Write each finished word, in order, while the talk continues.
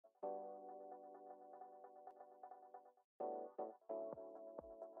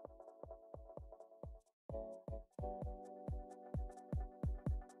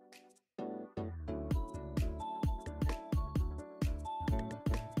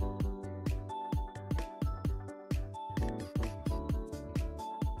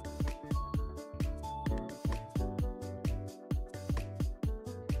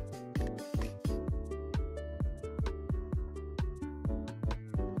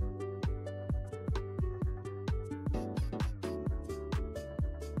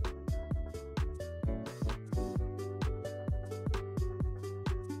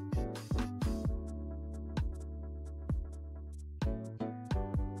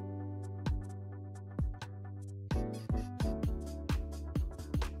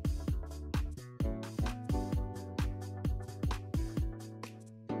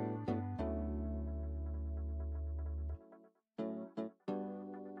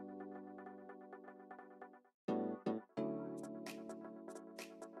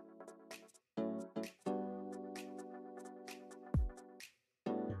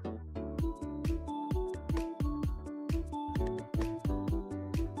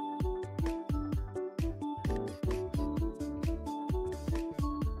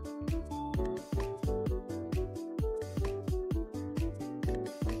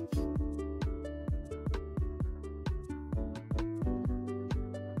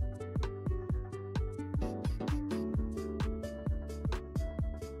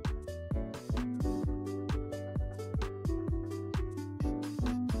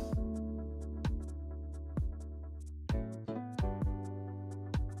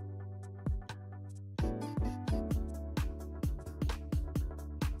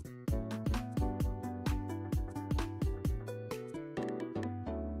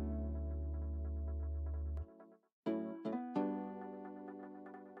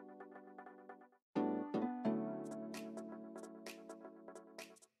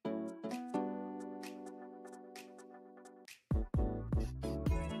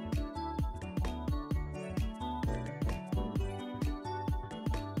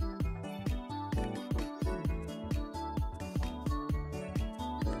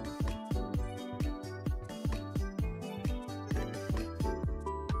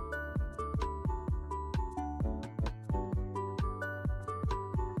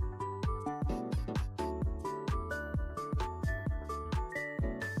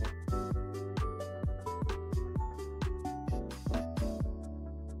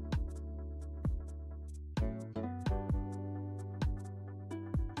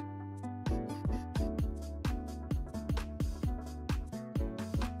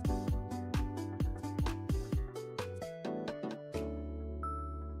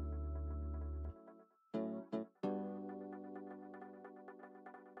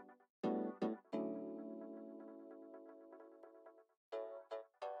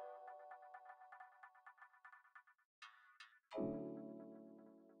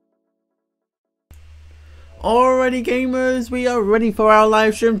Alrighty gamers, we are ready for our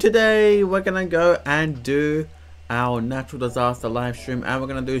live stream today. We're gonna go and do our natural disaster live stream, and we're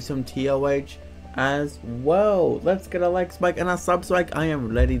gonna do some TOH as well. Let's get a like spike and a sub spike. I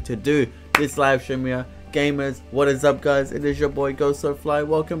am ready to do this live stream here. Gamers, what is up guys? It is your boy GoSoFly.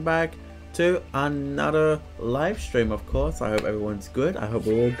 Welcome back to another live stream, of course. I hope everyone's good. I hope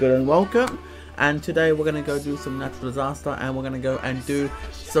we're all good and welcome. And today we're gonna go do some natural disaster, and we're gonna go and do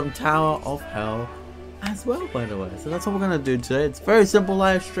some Tower of Hell as well, by the way. So that's what we're gonna do today. It's a very simple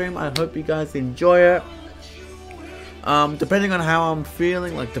live stream. I hope you guys enjoy it. Depending on how I'm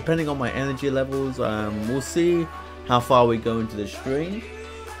feeling, like depending on my energy levels, we'll see how far we go into the stream.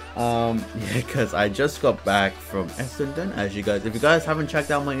 Yeah, because I just got back from Essendon. As you guys, if you guys haven't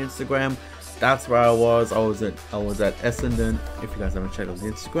checked out my Instagram, that's where I was. I was at Essendon. If you guys haven't checked out the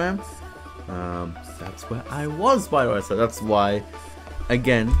Instagram, that's where I was, by the way. So that's why,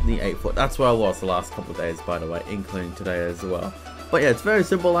 again, the 8-foot, that's where I was the last couple of days, by the way, including today as well. But yeah, it's a very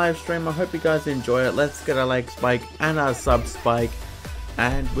simple live stream. I hope you guys enjoy it. Let's get a like spike and a sub spike,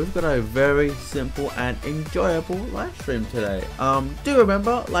 and we've got a very simple and enjoyable live stream today. Do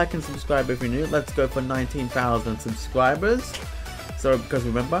remember, like and subscribe if you're new. Let's go for 19,000 subscribers. So because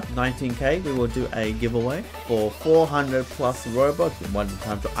remember, 19k, we will do a giveaway for 400 plus Robux in one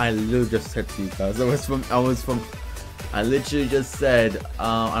time. So I literally just said to you guys, I literally just said,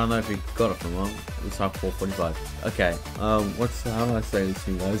 I don't know if you got it from wrong. It's like 4:45. Okay. How do I say this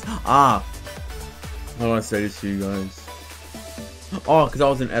to you guys? How do I say this to you guys? Oh, because I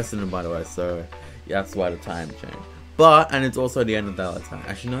was in Essendon, by the way. So yeah, that's why the time changed. And it's also the end of daylight time.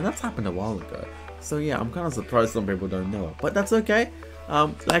 Actually, no, that's happened a while ago. So yeah, I'm kind of surprised some people don't know it, but that's okay.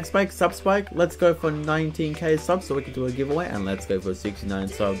 Like spike, sub spike. Let's go for 19k subs so we can do a giveaway, and let's go for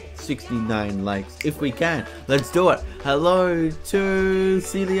 69 likes if we can. Let's do it. Hello to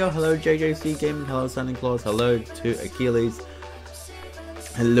Celio, hello JJC Gaming, hello Santa Claus, hello to Achilles,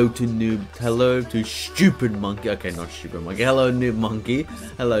 hello to Noob, hello to Stupid Monkey. Okay, not Stupid Monkey. Hello Noob Monkey.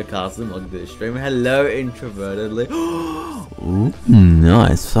 Hello Carson, welcome to the stream. Hello Introvertedly. Ooh,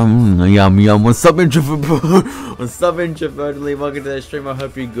 nice. Yum. What's up, Introvert? What's up, Introvertedly? Welcome to the stream. I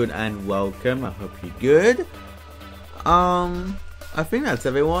hope you're good and welcome. I hope you're good. I think that's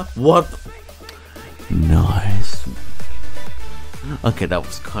everyone. What? Nice. Okay, that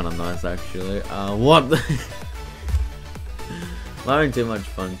was kind of nice actually. What? I'm having too much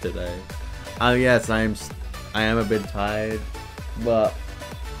fun today. Yes, I am a bit tired, but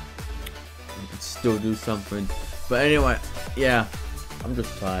still do something. But anyway, yeah, I'm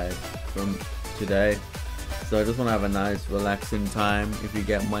just tired from today, so I just want to have a nice relaxing time, if you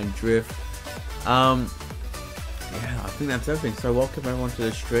get my drift. Yeah, I think that's everything. So welcome everyone to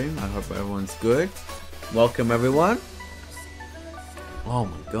the stream. I hope everyone's good. Welcome everyone. Oh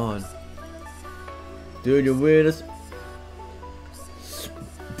my god, dude, you're weirdest.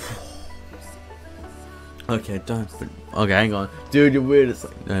 Okay, okay, hang on. Dude, you're weird.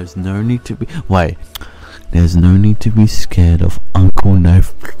 There's no need to be. Wait. There's no need to be scared of Uncle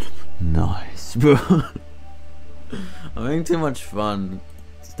Knife. Nice, bro. I'm having too much fun.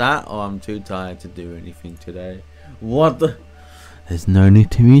 Is that, or I'm too tired to do anything today? What the? There's no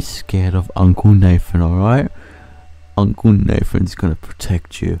need to be scared of Uncle Nathan, alright? Uncle Nathan's gonna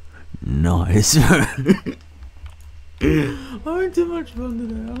protect you. Nice. I'm having too much fun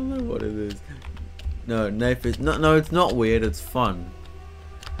today. I don't know what it is. No, Nathan. No, it's not weird. It's fun.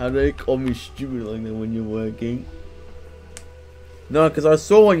 How do they call me stupid like that when you're working? No, because I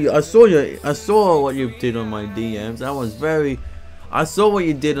saw what you did on my DMs. That was very. I saw what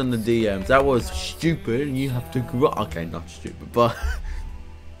you did on the DMs. That was stupid. You have to grow. Okay, not stupid, but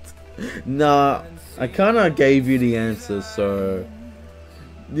nah. I kind of gave you the answer, so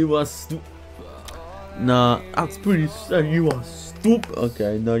you are stupid. Nah, that's pretty sad. You are stupid.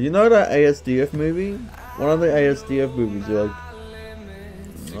 Okay, no, you know that ASDF movie? One of the ASDF movies, you're like,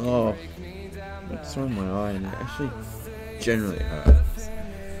 oh, it's on my eye, and it actually generally hurts.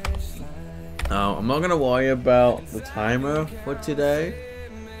 I'm not gonna worry about the timer for today,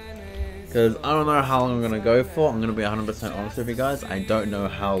 because I don't know how long I'm gonna go for. I'm gonna be 100% honest with you guys. I don't know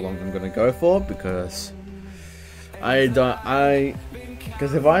how long I'm gonna go for, because here's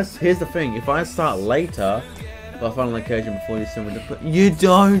the thing, if I start later, if I find an occasion before you send me the clip, you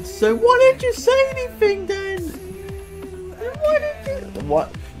don't. So why didn't you say anything then? Why did you?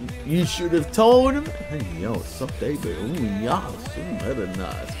 What? You should have told him. Hey yo, what's up, David? Ooh, yes, very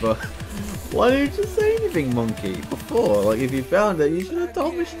nice. But why didn't you say anything, monkey? Before, like, if you found it, you should have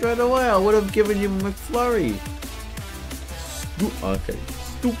told me straight away. I would have given you McFlurry. Okay,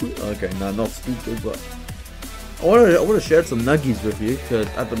 stupid. Okay, no, not stupid, but I want to share some nuggies with you, because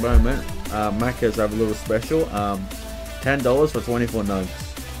at the moment Macca's have a little special. $10 for 24 nugs.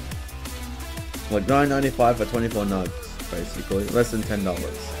 Like $9.95 for 24 nugs, basically. Less than $10.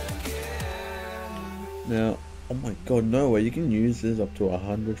 Now, oh my god, no way. You can use this up to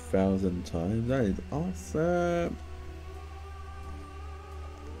 100,000 times. That is awesome.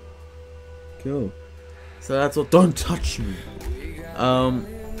 Cool. So that's all. Don't touch me.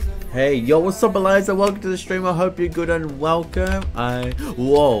 Hey, yo, what's up, Eliza? Welcome to the stream. I hope you're good and welcome.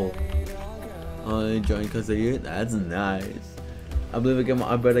 Whoa. I joined because of you. That's nice. I believe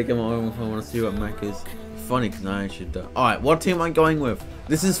I better get my own if I want to see what Mac is. Funny, because I should do. Alright, what team am I going with?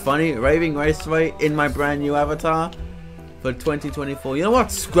 This is funny. Raving Raceway in my brand new avatar for 2024. You know what?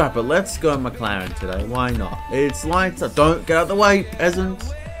 Scrap it. Let's go McLaren today. Why not? It's lights. Don't get out of the way,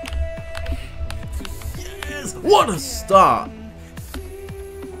 peasants. Yes! What a start!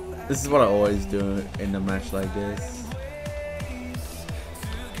 This is what I always do in a match like this.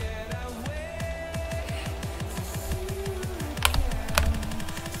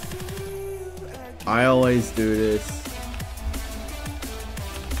 I always do this.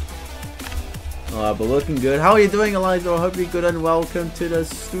 Alright, but looking good. How are you doing, Eliza? I hope you're good and welcome to the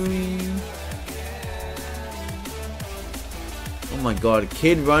stream. Oh my god,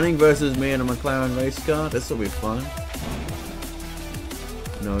 kid running versus me in a McLaren race car. This will be fun.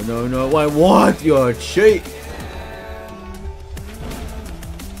 No, no, no. Wait, what? You're a cheat.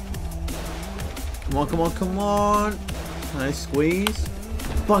 Come on, come on, come on. Can I squeeze?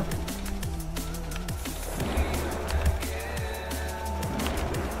 Fuck.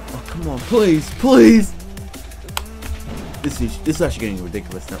 Oh, come on, please, please. This is actually getting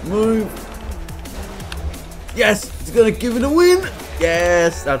ridiculous now. Move. Yes, it's gonna give it a win.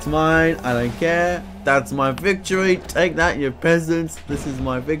 Yes, that's mine. I don't care. That's my victory. Take that, you peasants. This is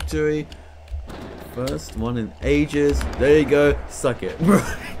my victory. First one in ages. There you go. Suck it.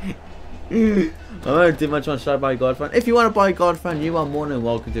 I don't do much on Should I Buy God Fan. If you want to buy God Fan, you are more than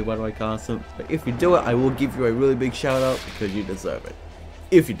welcome to, by the way, Carson. But if you do it, I will give you a really big shout out because you deserve it.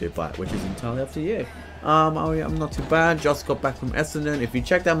 If you do buy it, which is entirely up to you. I'm not too bad. Just got back from Essendon. If you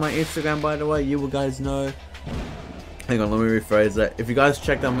checked out my Instagram, by the way, you will guys know. Hang on, let me rephrase that. If you guys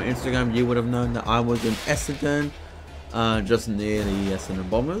checked out my Instagram, you would have known that I was in Essendon, just near the Essendon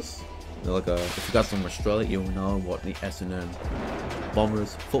Bombers. Like if you guys from Australia, you will know what the Essendon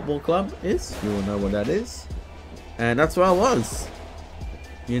Bombers Football Club is. You will know what that is, and that's where I was.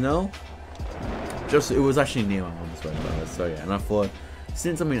 You know, it was actually near my mom's way, so yeah. And I thought,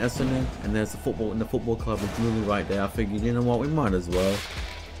 since I'm in Essendon and there's a football, and the football club is really right there, I figured, you know what, we might as well.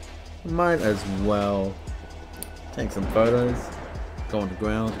 Take some photos, go on the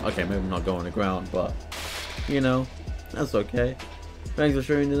ground. Okay, maybe not go on the ground, but you know, that's okay. Thanks for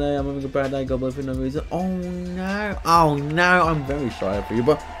streaming today. I'm having a bad day. God bless for no reason. Oh no! Oh no! I'm very sorry for you,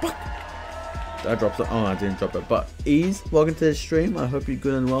 but I dropped it. Oh, I didn't drop it. But Ease, welcome to the stream. I hope you're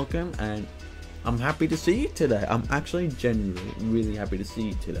good and welcome, and I'm happy to see you today. I'm actually genuinely really happy to see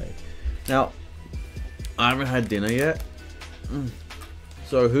you today. Now, I haven't had dinner yet,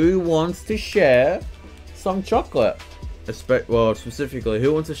 so who wants to share some chocolate? Well, specifically,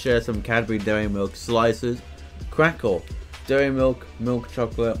 who wants to share some Cadbury Dairy Milk slices, crackle, dairy milk, milk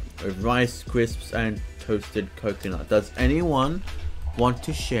chocolate with rice crisps and toasted coconut? Does anyone want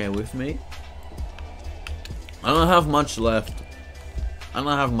to share with me? I don't have much left.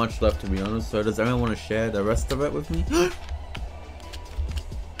 To be honest. So does anyone want to share the rest of it with me?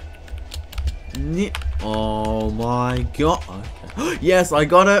 Oh my god. Okay. Yes, I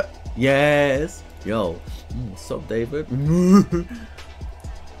got it. Yes. Yo. What's up, David?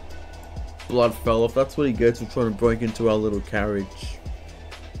 Blood fell off. That's what he gets for trying to break into our little carriage.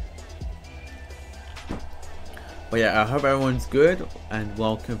 But yeah, I hope everyone's good and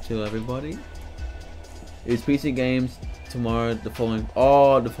welcome to everybody. It's PC games tomorrow, the following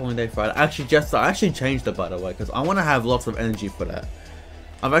day Friday. I actually changed it, by the way, because I want to have lots of energy for that.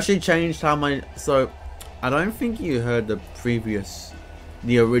 I've actually changed how so I don't think you heard the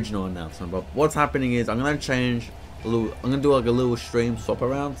original announcement, but what's happening is I'm gonna change I'm gonna do like a little stream swap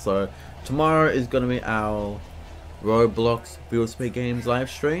around. So tomorrow is gonna be our Roblox VSP Games live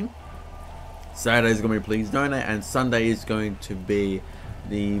stream. Saturday is gonna be Please Donate, and Sunday is going to be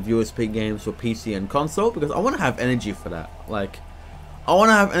the VSP Games for PC and console, because I want to have energy for that. Like, I want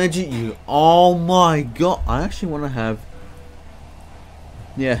to have energy. Oh my god, I actually want to have.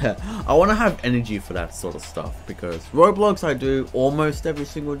 Yeah, I want to have energy for that sort of stuff, because Roblox I do almost every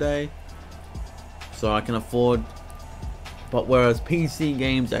single day, so I can afford. But whereas PC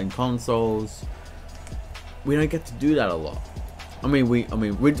games and consoles, we don't get to do that a lot. I mean, we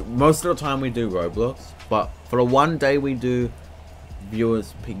most of the time we do Roblox, but for the one day we do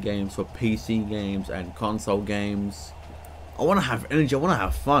viewers pick games for PC games and console games. I want to have energy. I want to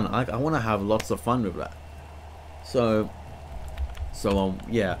have fun. I want to have lots of fun with that. So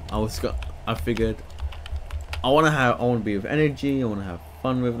yeah, I figured I want to be with energy. I want to have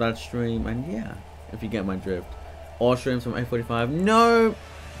fun with that stream, and yeah, if you get my drift. All streams from 8:45. No,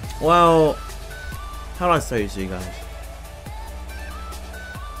 well, how do I say this to you guys?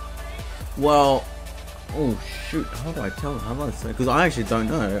 Well, oh shoot, how do I say? Because I actually don't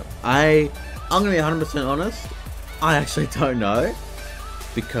know. I'm gonna be 100% honest. I actually don't know,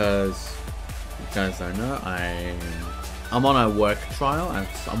 because you guys don't know. I'm on a work trial, and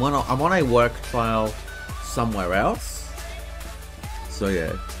I'm on a work trial somewhere else. So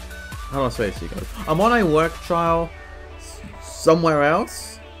yeah, how do I say this to you guys? I'm on a work trial somewhere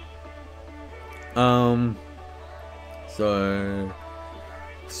else. So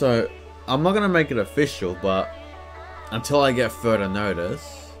I'm not gonna make it official, but until I get further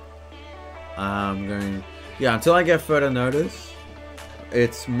notice, until I get further notice,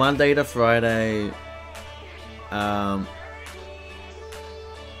 it's Monday to Friday. Oh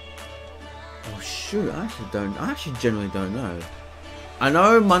shoot, I actually generally don't know. I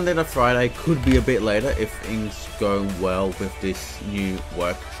know Monday to Friday could be a bit later if things go well with this new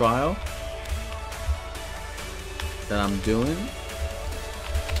work trial that I'm doing.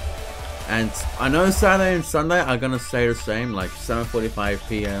 And I know Saturday and Sunday are gonna stay the same, like 7:45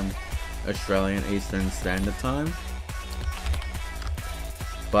 PM Australian Eastern Standard Time.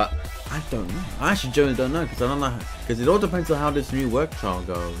 But I don't know. I actually genuinely don't know, because I don't know, because it all depends on how this new work trial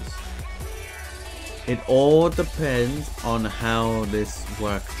goes. It all depends on how this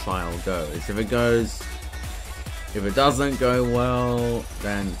work trial goes. If it doesn't go well,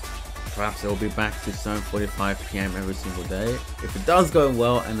 then perhaps it'll be back to 7:45 PM every single day. If it does go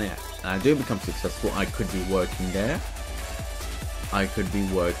well and I do become successful, I could be working there. I could be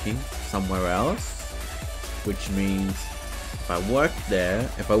working somewhere else, which means if I work there,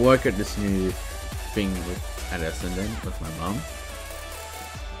 if I work at this new thing at Essendon with my mum,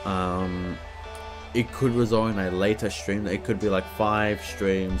 it could result in a later stream. It could be like 5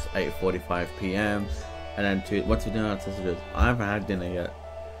 streams, 8:45 PM, and then what's for dinner? I haven't had dinner yet.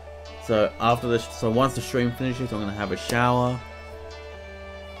 So once the stream finishes, I'm gonna have a shower.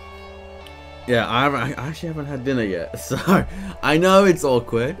 Yeah, I actually haven't had dinner yet, so I know it's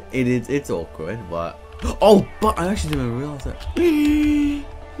awkward. It's awkward, but but I actually didn't even realize that.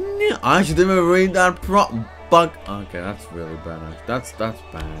 I actually didn't even read that bug. Okay, that's really bad. That's bad.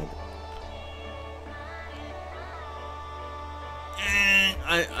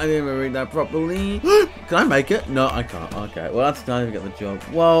 I didn't even read that properly. Can I make it? No, I can't. Okay, well that's not even get the job.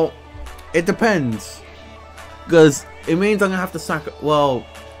 Well, it depends, because it means I'm gonna have to well,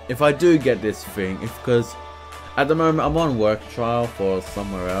 if I do get this thing, because at the moment I'm on work trial for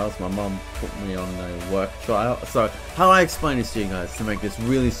somewhere else. My mom put me on a work trial. So how do I explain this to you guys to make this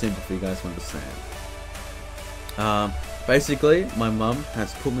really simple for you guys to understand? Basically, my mum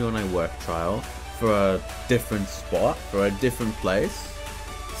has put me on a work trial for a different spot, for a different place,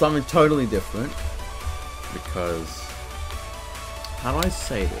 something totally different, because how do I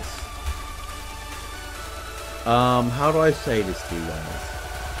say this? How do I say this to you guys?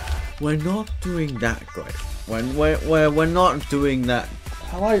 We're not doing that great. We're not doing that.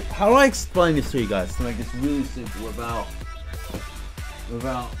 How do I explain this to you guys to make this really simple without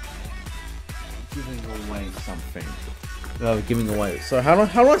giving away something? Giving away. So how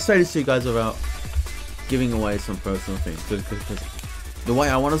do I say this to you guys without giving away some personal things? Because the way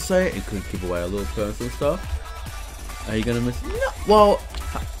I want to say it, it could give away a little personal stuff. Are you gonna miss? No. Well,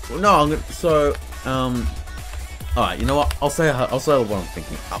 no. I'm gonna. So all right. You know what? I'll say what I'm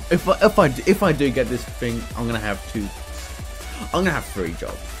thinking. If I do get this thing, I'm gonna have 3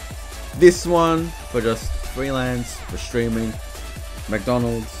 jobs. This one for just freelance, for streaming,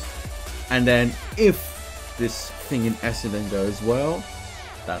 McDonald's, and then if this thing in Essendon goes well,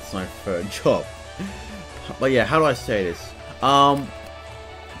 that's my 3rd job. But yeah, how do I say this?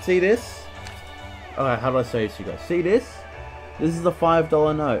 See this? Alright, how do I say this to you guys? See this? This is the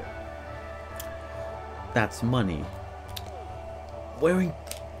 $5 note. That's money. We're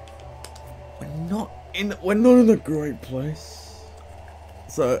not in a great place.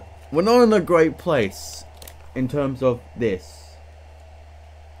 So we're not in a great place in terms of this.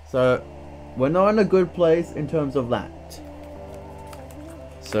 So we're not in a good place in terms of that.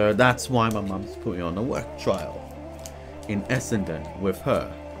 So that's why my mum's put me on a work trial in Essendon with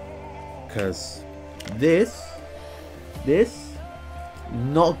her. Because this,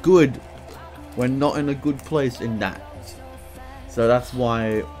 not good. We're not in a good place in that. So that's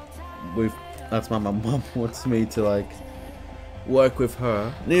why my mum wants me to work with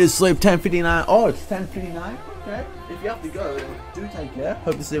her. Need to sleep 10:59. Oh, it's 10:59. Okay. If you have to go, do take care.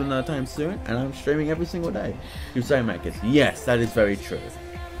 Hope to see you another time soon. And I'm streaming every single day. You say, Makers. Yes, that is very true.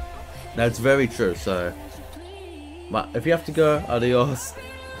 That's very true. So, but if you have to go, adios.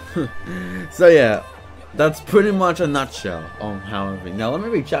 So yeah, that's pretty much a nutshell on how everything. Now let me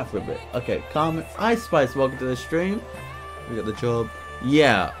read chat for a bit. Okay, Carmen, Ice Spice, welcome to the stream. We got the job.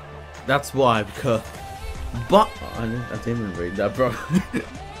 Yeah, that's why, because. But I didn't even read that, bro.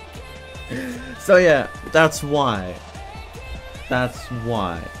 So yeah, that's why. That's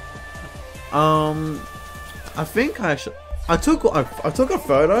why. I think I should. I took a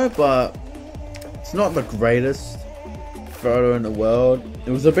photo, but it's not the greatest photo in the world.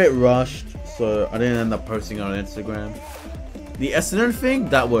 It was a bit rushed, so I didn't end up posting it on Instagram. The Essendon thing,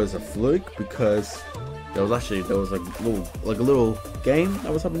 that was a fluke because there was a little game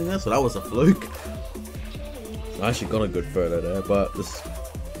that was happening there, so that was a fluke. So I actually got a good photo there, but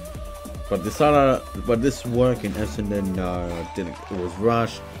this work in Essendon, no, it didn't. It was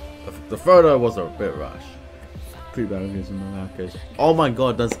rushed. The photo was a bit rushed. Pretty bad reviews in my markers. Oh my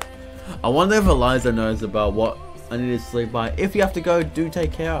god, I wonder if Eliza knows about what I need to sleep by. If you have to go, do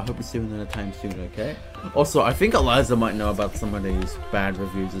take care. I hope to see you another time soon, okay? Also, I think Eliza might know about some of these bad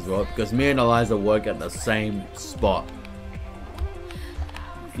reviews as well, because me and Eliza work at the same spot.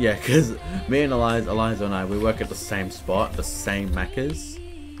 Yeah, because me and Eliza and I, we work at the same spot, the same Maccas.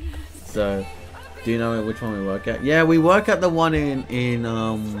 So, do you know which one we work at? Yeah, we work at the one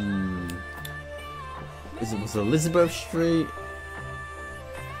was it Elizabeth Street?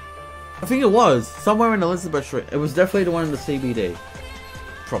 I think it was somewhere in Elizabeth Street. It was definitely the one in the CBD.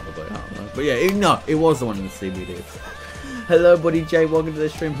 Probably, I don't know. But yeah, it was the one in the CBD. Hello, buddy Jay. Welcome to the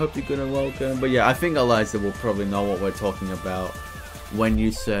stream. Hope you're good and welcome. But yeah, I think Eliza will probably know what we're talking about when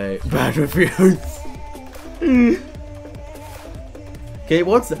you say bad reviews. Okay,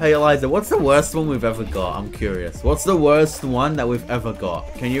 hey Eliza, what's the worst one we've ever got? I'm curious. What's the worst one that we've ever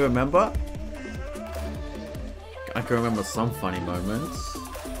got? Can you remember? I can remember some funny moments.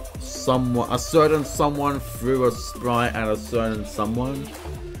 A certain someone threw a Sprite at a certain someone.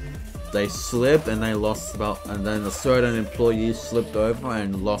 They slipped and they lost and then a certain employee slipped over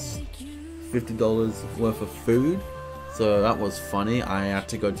and lost $50 worth of food. So that was funny. I had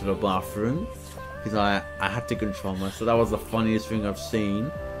to go to the bathroom because I had to control myself. So that was the funniest thing I've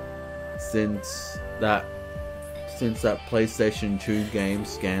seen since that PlayStation 2 game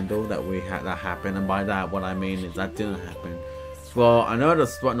scandal that happened. And by that, what I mean is that didn't happen. Well, I know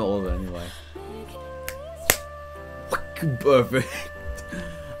that's not all of it anyway. Perfect.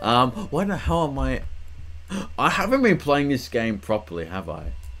 Why the hell am I haven't been playing this game properly, have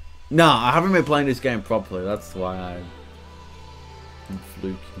I? No, I haven't been playing this game properly. That's why I'm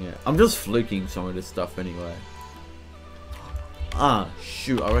fluking it. I'm just fluking some of this stuff anyway. Ah,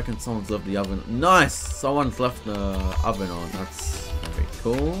 shoot, I reckon someone's left the oven. Nice! Someone's left the oven on. That's very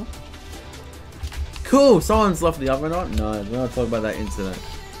cool. Cool! Someone's left the oven on? No, we're not talking about that incident.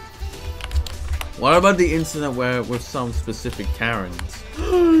 What about the incident where with some specific Karens?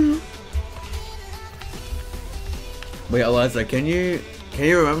 Wait, Eliza, can you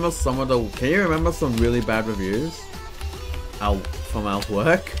remember some really bad reviews from our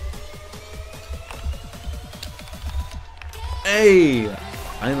work? Hey!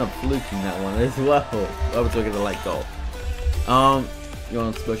 I ended up fluking that one as well. I was looking at the light goal.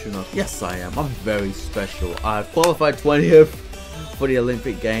 You're special enough? Yes, I am. I'm very special. I've qualified 20th for the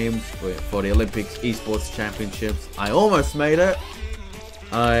Olympic Games, for the Olympics Esports Championships. I almost made it.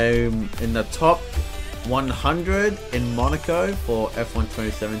 I'm in the top 100 in Monaco for F1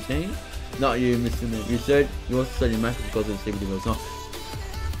 2017. Not you, Mr. Nick. You also said your match because of the CBD, but it's not.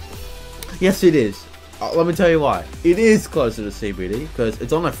 Yes, it is. Let me tell you why. It is close to the CBD because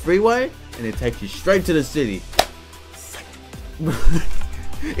it's on a freeway and it takes you straight to the city.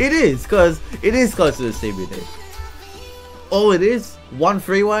 It is because it is close to the CBD. All it is, one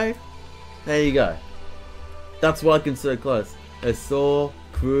freeway. There you go. That's what I consider close. A saw,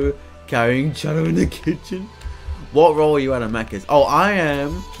 crew, carrying each other in the kitchen. What role are you at Macca's? Oh,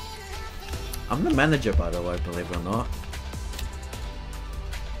 I'm the manager, by the way, believe it or not.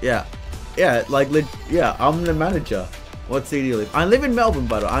 Yeah, I'm the manager. What city do you live? I live in Melbourne,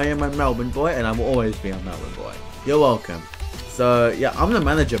 by the way. I am a Melbourne boy, and I will always be a Melbourne boy. You're welcome. So, yeah, I'm the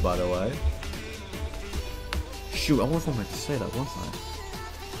manager, by the way. Shoot, I wasn't meant to say that, was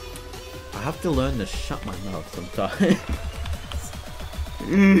I? I have to learn to shut my mouth sometimes.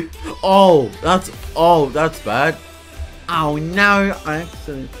 Oh, that's bad. Oh no, I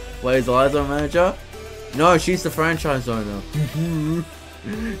accidentally. Wait, is Eliza a manager? No, she's the franchise owner.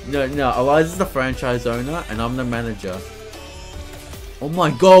 No, Eliza's the franchise owner and I'm the manager. Oh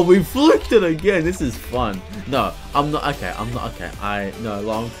my god, we fluked it again. This is fun. No, I'm not okay. I'm not okay. No,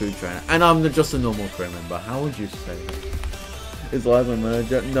 I'm crew trainer, and I'm just a normal crew member. How would you say that? Is live my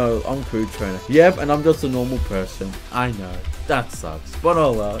manager? No, I'm crew trainer. Yep, and I'm just a normal person. I know that sucks, but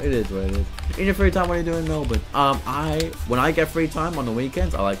oh well. It is what it is. In your free time, what are you doing in Melbourne? When I get free time on the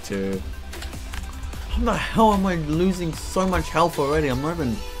weekends, I like to. How the hell am I losing so much health already? I'm not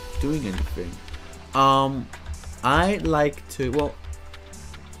even doing anything. I like to, well,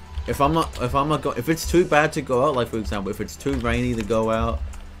 if it's too bad to go out, like for example, if it's too rainy to go out,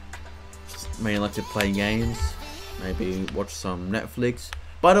 maybe I like to play games, maybe watch some Netflix.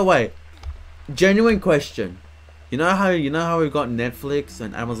 By the way, genuine question. You know how we've got Netflix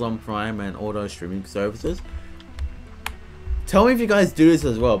and Amazon Prime and all those streaming services? Tell me if you guys do this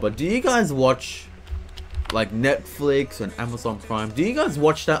as well, but do you guys watch like Netflix and Amazon Prime? Do you guys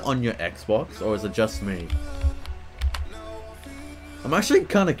watch that on your Xbox, or is it just me? I'm actually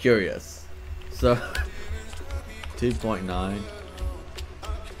kind of curious. So 2.9.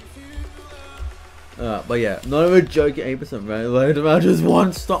 But yeah, not even joking. 8% load amount just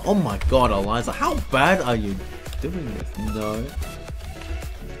one stop. Oh my god, Eliza, how bad are you doing this?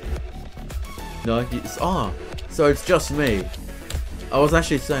 No. So it's just me. I was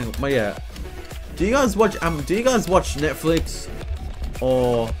actually saying, but yeah. Do you guys watch Netflix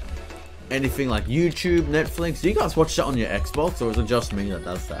or anything like YouTube, Netflix? Do you guys watch that on your Xbox, or is it just me that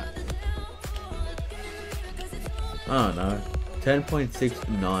does that? I don't know. 10.6,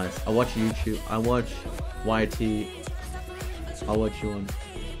 nice. I watch YouTube. I watch YT. I watch you on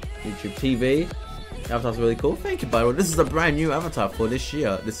YouTube TV. The avatar's really cool. Thank you, by the way. This is a brand new avatar for this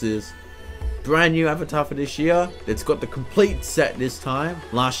year. This is brand new avatar for this year. It's got the complete set this time.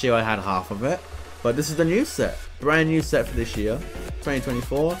 Last year I had half of it, but this is the new set. Brand new set for this year.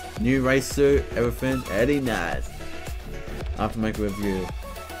 2024. New race suit. Everything. Eddie, nice. I have to make a review.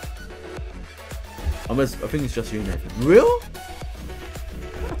 I think it's just you, Nathan. Real?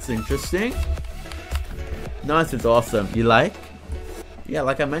 That's interesting. Nice, it's awesome. You like? Yeah,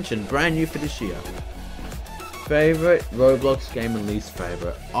 like I mentioned, brand new for this year. Favorite Roblox game and least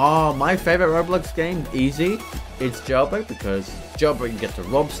favorite? Oh, my favorite Roblox game, easy. It's Jailbreak, because Jailbreak you get to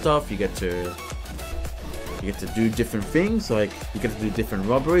rob stuff, you get to do different things, like you get to do different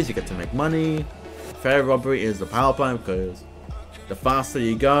robberies, you get to make money. Favorite robbery is the power plant, because the faster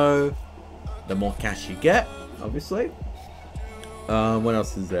you go, the more cash you get, obviously. What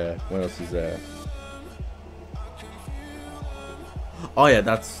else is there? Oh yeah,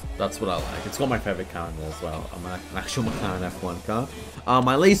 that's what I like. It's got my favorite car in there as well. I'm an actual McLaren F1 car.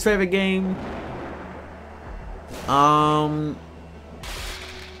 My least favorite game.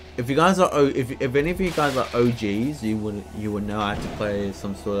 If you guys are if any of you guys are OGs, you would know I had to play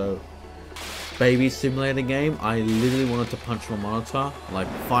some sort of baby simulator game. I literally wanted to punch my monitor. Like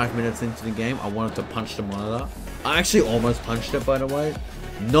 5 minutes into the game, I wanted to punch the monitor. I actually almost punched it, by the way.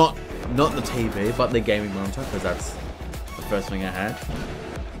 Not the TV, but the gaming monitor, because that's the first thing I had.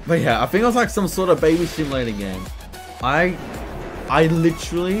 But yeah, I think it was like some sort of baby simulator game. I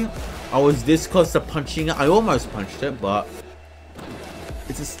was this close to punching it. I almost punched it, but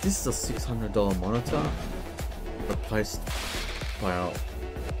this is a $600 monitor replaced by a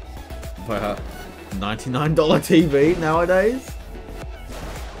 $99 TV nowadays,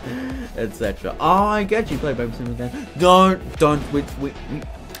 etc. Oh, I get you play baby simulator game.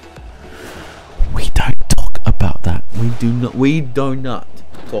 We don't talk about that. We do not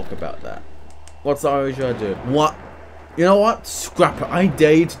talk about that. What's the OG I do? What? You know what? Scrap it. I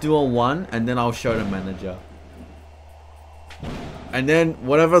dare you to do a 1, and then I'll show the manager. And then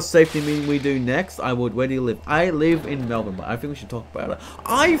whatever safety meeting we do next, I would. Where do you live? I live in Melbourne, but I think we should talk about it.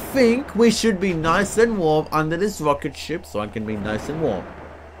 I think we should be nice and warm under this rocket ship, so I can be nice and warm.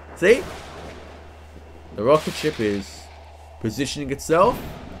 See? The rocket ship is positioning itself.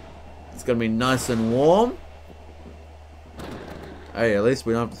 It's gonna be nice and warm. Hey, at least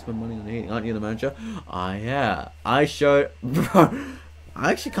we don't have to spend money on heating. Aren't you the manager? Oh yeah. I showed. Bro,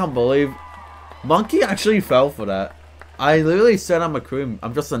 I actually can't believe Monkey actually fell for that. I literally said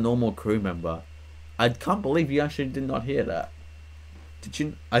I'm just a normal crew member. I can't believe you actually did not hear that. Did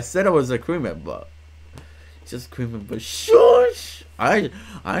you? I said I was a crew member. Just crew member. Shush! I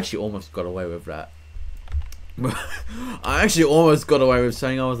actually almost got away with that. I actually almost got away with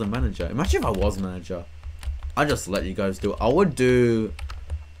saying I was a manager. Imagine if I was manager. I'd just let you guys do it. I would do.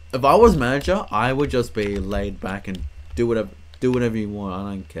 If I was manager, I would just be laid back and do whatever you want. I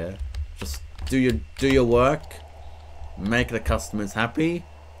don't care. Just do your work. Make the customers happy.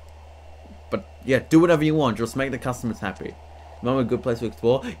 But yeah, do whatever you want. Just make the customers happy. Remember a good place to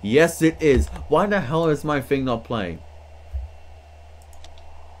explore? Yes, it is. Why the hell is my thing not playing?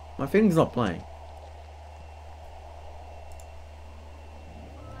 My thing's not playing.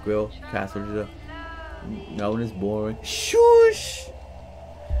 Grill, castle, no one is boring. Shush!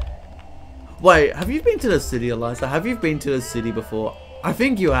 Wait, have you been to the city, Eliza? Have you been to the city before? I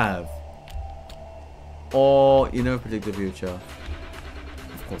think you have. Or you never predict the future.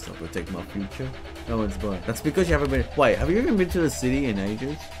 Of course I predict my future. No one's boring. That's because you haven't been. Wait, have you even been to the city in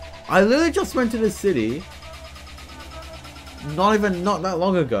ages? I literally just went to the city. Not that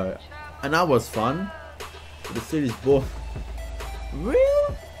long ago. And that was fun. The city's boring.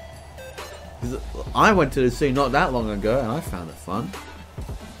 Really? I went to the city not that long ago and I found it fun.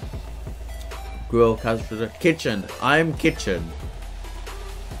 Grill, kitchen. I'm kitchen.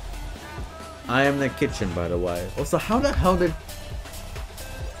 I am the kitchen, by the way. Also, how the hell did...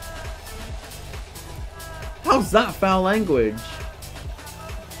 How's that foul language?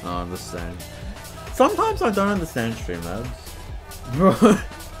 I don't understand. Sometimes I don't understand Streamlabs.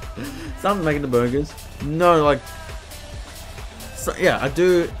 Some making the burgers. No, like... So, yeah, I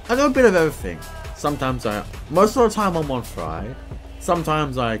do a bit of everything. Sometimes most of the time I'm on fried.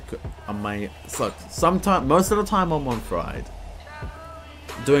 Sometimes most of the time I'm on fried.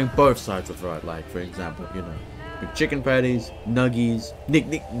 Doing both sides of fried, like for example, you know, with chicken patties, nuggies,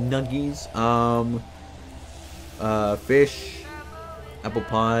 nuggies, fish, apple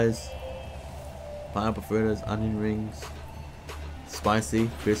pies, pineapple fritters, onion rings, spicy,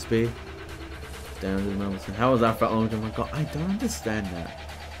 crispy. How was that for a long time? Oh my god, I don't understand that.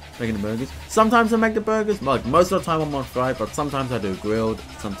 Making the burgers. Sometimes I make the burgers. Like most of the time I'm on fried, but sometimes I do grilled.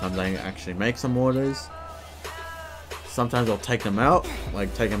 Sometimes I actually make some orders. Sometimes I'll take them out,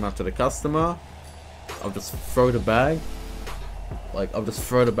 like take them out to the customer. I'll just throw the bag. Like I'll just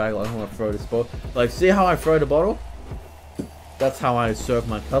throw the bag like I'm gonna throw this bottle. Like see how I throw the bottle? That's how I serve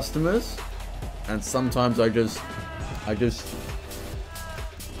my customers. And sometimes I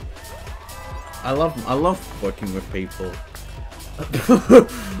love working with people.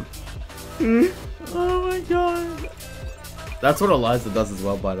 Oh my god. That's what Eliza does as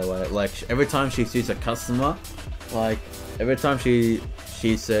well, by the way. Like every time she sees a customer, like every time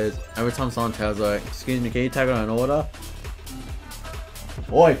every time someone tells her, excuse me, can you take on an order?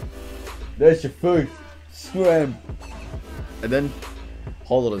 Oi, there's your food. Scram. And then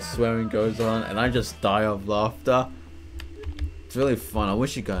whole lot of swearing goes on and I just die of laughter. It's really fun. I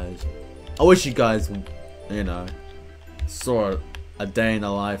wish you guys, you know, saw a day in the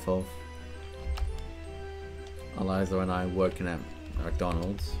life of Eliza and I working at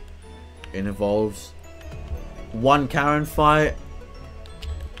McDonald's. It involves one Karen fight,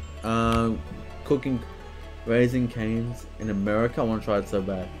 cooking Raising Cane's in America. I want to try it so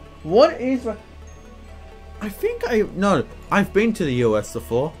bad. What is... I've been to the US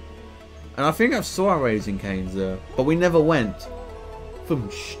before. And I think I saw Raising Cane's there. But we never went.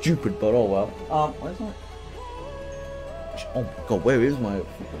 Fucking stupid, but oh well. Where's my... Oh my god, where is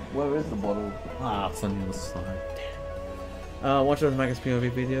the bottle? Ah, it's on the other side. Damn. Watch those Magus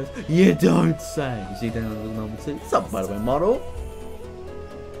POV videos? You don't say! You see down on the number 2? What's up, by the way, model?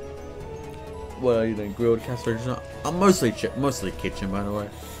 What are you doing? Grilled casserole? I'm mostly kitchen, by the way.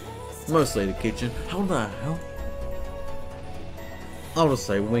 Mostly the kitchen. How the hell? I'll just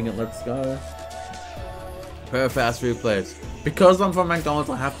say wing it, let's go. Per fast food place. Because I'm from McDonald's,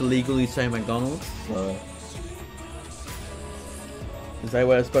 I have to legally say McDonald's, so... Because they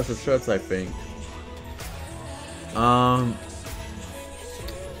wear special shirts, I think.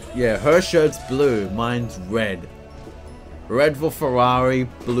 Yeah, her shirt's blue, mine's red. Red for Ferrari,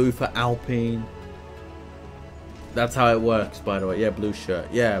 blue for Alpine. That's how it works, by the way. Yeah, blue shirt.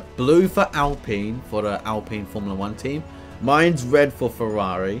 Yeah, blue for Alpine, for the Alpine Formula 1 team. Mine's red for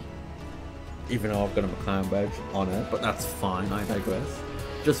Ferrari. Even though I've got a McLaren badge on it, but that's fine, I digress.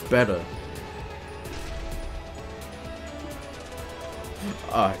 Just better.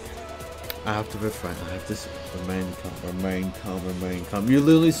 Alright. I have to refrain. I have to remain calm. You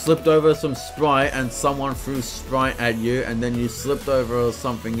literally slipped over some Sprite and someone threw Sprite at you, and then you slipped over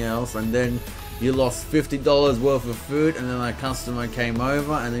something else, and then you lost $50 worth of food, and then a customer came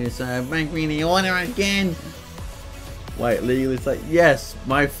over, and then you say, make me the order again. Wait, legally say, yes,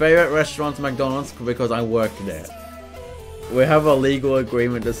 my favorite restaurant's McDonald's because I work there. We have a legal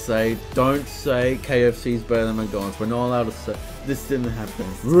agreement to say, don't say KFC's better than McDonald's. We're not allowed to say, this didn't happen.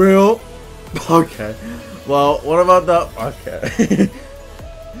 Real? Okay. Well, what about that? Okay.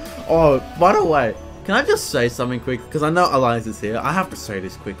 Oh, by the way, can I just say something quick? Because I know Eliza's here. I have to say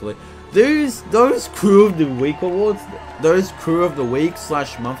this quickly. Those Crew of the Week awards, those Crew of the Week /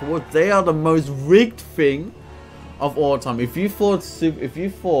 month awards, they are the most rigged thing of all time. If you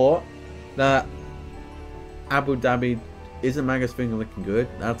thought that Abu Dhabi Isn't Magus finger looking good?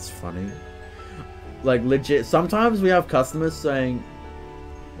 That's funny. Like legit, sometimes we have customers saying,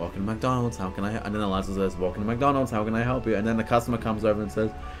 welcome to McDonald's, how can I help? And then Eliza says, welcome to McDonald's, how can I help you? And then the customer comes over and says,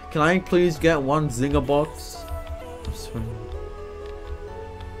 can I please get one Zinger box? I'm sorry.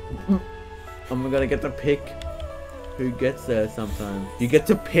 I'm gonna get to pick who gets there sometimes. You get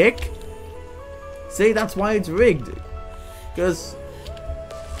to pick? See, that's why it's rigged. Because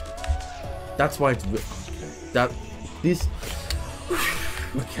that's why it's rigged.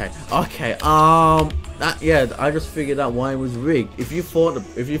 Okay. Yeah, I just figured out why it was rigged. If you thought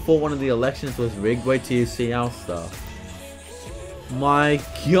one of the elections was rigged, wait till you see our stuff. My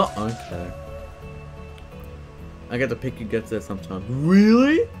god. Okay. I get to pick who gets there sometimes.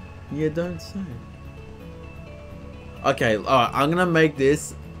 Really? You don't say. Okay, alright, I'm gonna make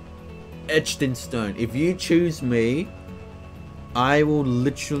this etched in stone. If you choose me, I will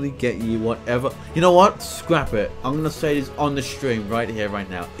literally get you whatever. You know what? Scrap it. I'm gonna say this on the stream right here, right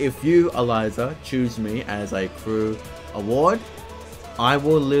now. If you, Eliza, choose me as a crew award, I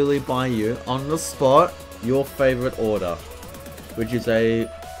will literally buy you on the spot your favorite order, which is a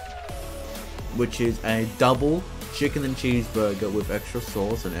double chicken and cheeseburger with extra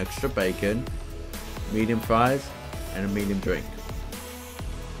sauce and extra bacon, medium fries, and a medium drink.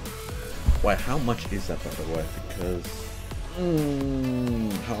 Wait, how much is that, by the way? Because I'm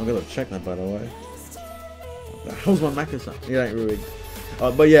gonna check that, by the way. How's my Macca's? It ain't rigged.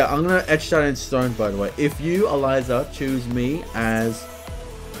 But yeah, I'm gonna etch that in stone, by the way. If you, Eliza, choose me as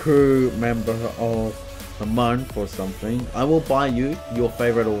crew member of the month or something, I will buy you your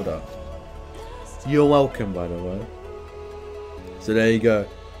favorite order. You're welcome, by the way. So there you go.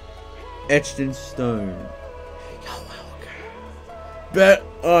 Etched in stone. You're welcome. But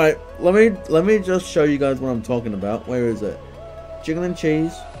alright, let me just show you guys what I'm talking about. Where is it? Chicken and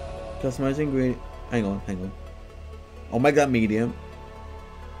cheese. Customized ingredient. Hang on. I'll make that medium.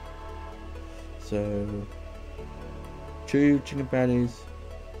 So 2 chicken patties,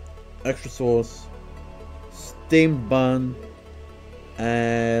 extra sauce, steamed bun,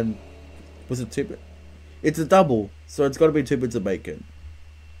 and was it 2 bits? It's a double, so it's got to be 2 bits of bacon.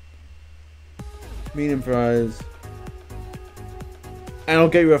 Medium fries. And I'll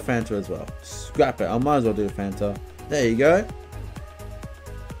get you a Fanta as well. Scrap it. I might as well do a Fanta. There you go.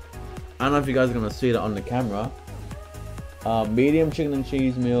 I don't know if you guys are going to see that on the camera. Medium chicken and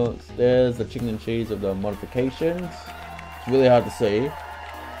cheese meal. There's the chicken and cheese of the modifications. It's really hard to see.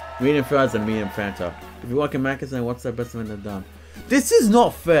 Medium fries and medium Fanta. If you work in Macca's, then what's the best thing they've done? This is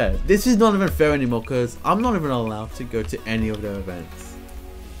not fair. This is not even fair anymore because I'm not even allowed to go to any of their events.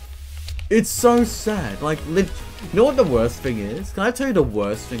 It's so sad. Like, you know what the worst thing is? Can I tell you the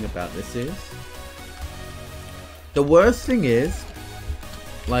worst thing about this is? The worst thing is,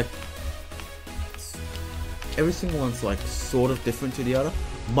 like, every single one's like sort of different to the other.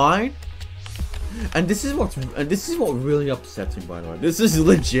 Mine, and this is what really upsets me, by the way. This is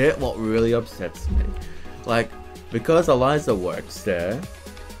legit what really upsets me. Like, because Eliza works there,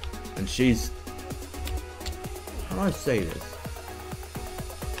 and she's, how do I say this?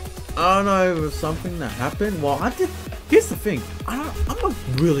 I don't know if it was something that happened. Well, here's the thing. I'm a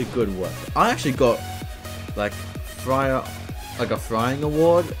really good worker. I actually got like a frying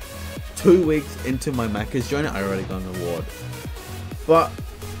award 2 weeks into my Macca's journey. I already got an award,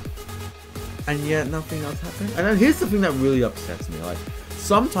 and yet nothing else happened. And then here's the thing that really upsets me. Like,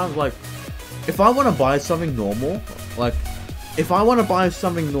 sometimes, like, if I want to buy something normal, let's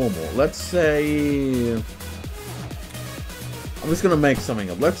say, I'm just gonna make something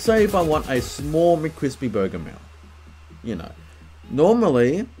up. Let's say if I want a small McCrispy burger meal, you know,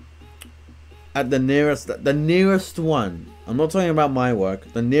 normally at the nearest one, I'm not talking about my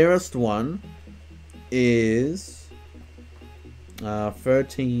work, the nearest one is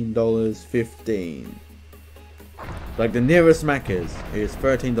 $13.15. Like, the nearest Macca's is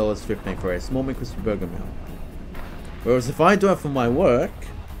 $13.15 for a small McCrispy burger meal. Whereas if I do it for my work,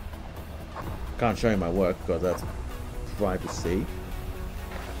 can't show you my work because that's privacy.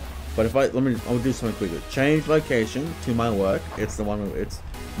 But if I'll do something quickly. Change location to my work. It's the one. It's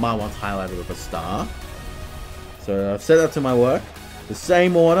my one's highlighted with a star. So I've set that to my work. The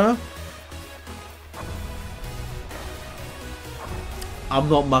same order. I'm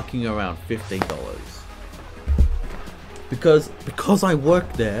not mucking around. $15. Because I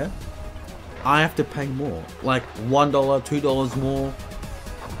work there, I have to pay more. Like $1, $2 more.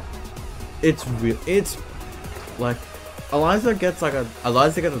 It's real. It's like Eliza gets a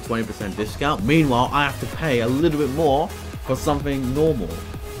 20% discount. Meanwhile, I have to pay a little bit more for something normal.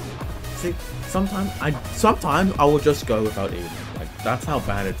 See, sometimes I will just go without eating. Like, that's how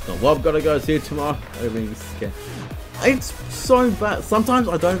bad it's gone. Well, I've got to go. See you tomorrow. Everything's scared. It's so bad. Sometimes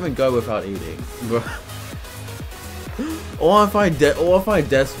I don't even go without eating, bro. Or if I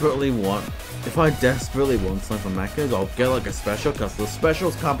desperately want something from Macca's, I'll get like a special, because the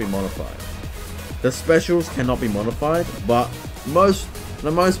specials can't be modified. The specials cannot be modified, but for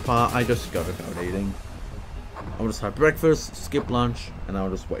the most part, I just go without eating. I'll just have breakfast, skip lunch, and I'll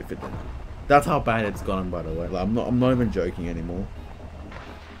just wait for dinner. That's how bad it's gotten, by the way. Like, I'm not even joking anymore.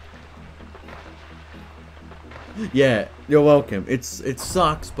 Yeah, you're welcome. It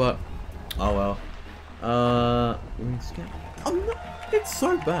sucks, but oh well. It's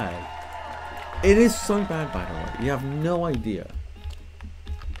so bad. It is so bad, by the way. You have no idea.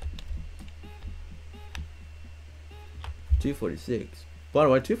 246. By the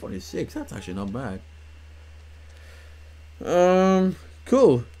way, 246. That's actually not bad.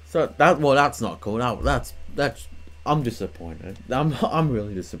 Cool. So that's not cool. That's. I'm disappointed. I'm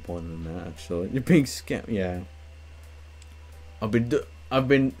really disappointed in that. Actually, you're being scammed. Yeah.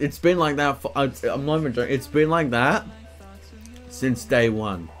 It's been like that for. I'm not even joking. It's been like that since day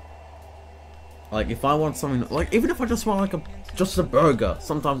one. Like, if I want something, like, even if I just want like just a burger.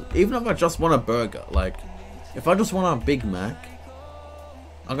 Sometimes, even if I just want a burger, like, if I just want a Big Mac,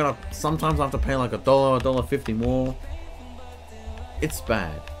 I'm gonna sometimes have to pay like $1.50 more. It's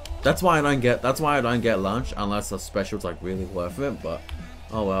bad. That's why I don't get lunch unless the special's like really worth it. But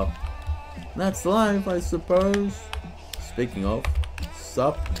oh well, that's life, I suppose. Speaking of,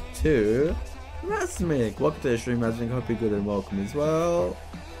 sup to Rasmic. Welcome to the stream, Rasmic. Hope you're good and welcome as well.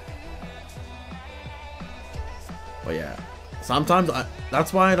 But yeah, sometimes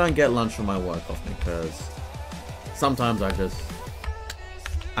that's why I don't get lunch from my work often, because sometimes I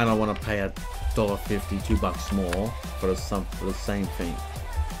don't want to pay $1.50, $2 more for the same thing.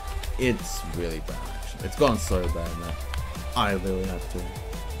 It's really bad, actually. It's gone so bad now. I really have to.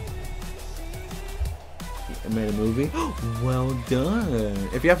 I made a movie. Well done.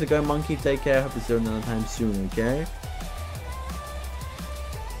 If you have to go, monkey, take care. Hope to see you another time soon, okay?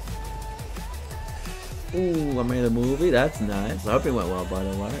 Ooh, I made a movie. That's nice. I hope it went well, by the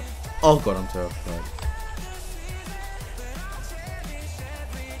way. Oh god, I'm terrified.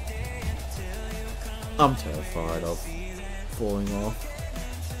 I'm terrified of falling off.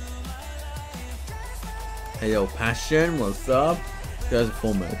 Hey yo, Passion, what's up? Guys,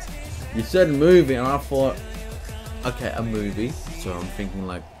 4 minutes. You said movie, and I thought, okay, a movie. So I'm thinking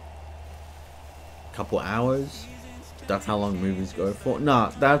like a couple hours. That's how long movies go for.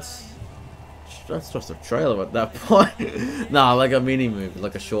 Nah, that's just a trailer at that point. Nah, like a mini movie,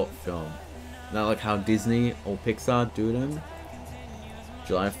 like a short film. Not like how Disney or Pixar do them.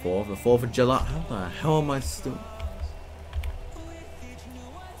 July 4th, the 4th of July. How the hell am I still?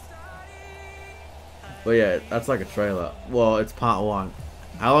 But yeah, that's like a trailer. Well, it's part 1.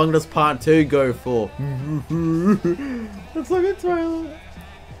 How long does part 2 go for? That's like a trailer.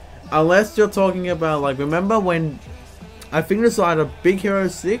 Unless you're talking about, like, remember when I think it's either Big Hero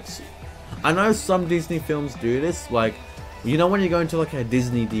 6. I know some Disney films do this, like, you know when you go into like a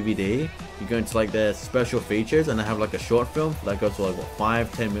Disney DVD, you go into like their special features and they have like a short film that goes for like what,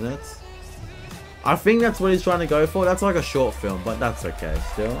 5-10 minutes. I think that's what he's trying to go for. That's like a short film, but that's okay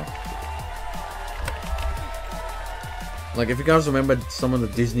still. Like, if you guys remember some of the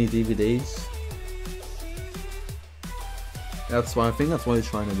Disney DVDs, that's why I think that's what he's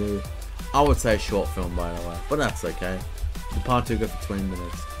trying to do. I would say short film, by the way, but that's okay. The part 2 go for 20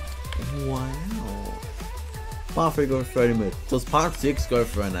 minutes. Wow. Part 3 go for 30 minutes. Does part 6 go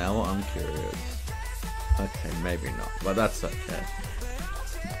for an hour? I'm curious. Okay, maybe not, but that's okay.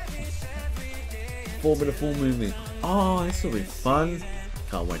 4-minute full movie. Oh, this will be fun.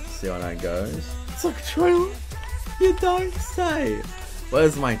 Can't wait to see how that goes. It's like a trailer. You don't say.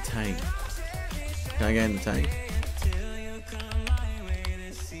 Where's my tank? Can I get in the tank?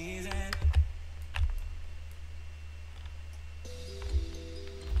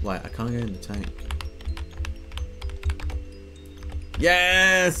 Wait, I can't get in the tank.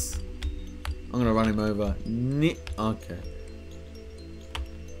 Yes! I'm gonna run him over. Okay.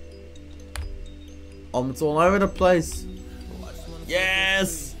 It's all over the place.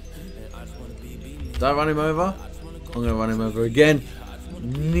 Yes! Did I run him over? I'm gonna run him over again.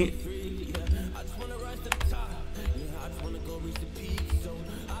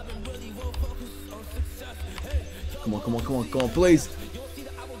 Come on, come on, come on, come on, please.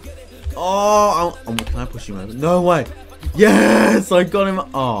 Oh, can I push him over? No way. Yes, I got him.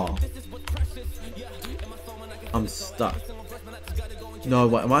 Oh, I'm stuck. No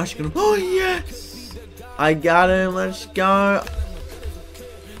way. Am I actually gonna? Oh yes, I got him. Let's go.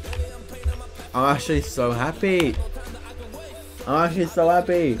 I'm actually so happy. I'm actually so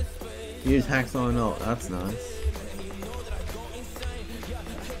happy. Use hacks or not? That's nice.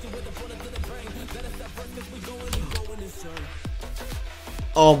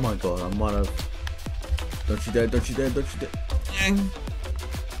 Oh my god, I might have. Don't you dare, don't you dare, don't you dare.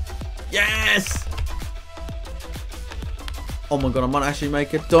 Yes! Oh my god, I might actually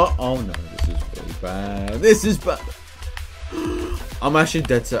make it. Oh no, this is really bad. This is bad. I'm actually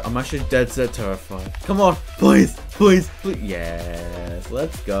dead set terrified. Come on, please, please, please. Yes,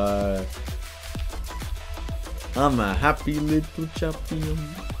 let's go. I'm a happy little champion.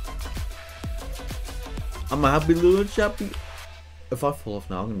 I'm a happy little champion. If I fall off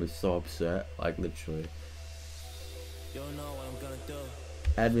now, I'm gonna be so upset. Like, literally.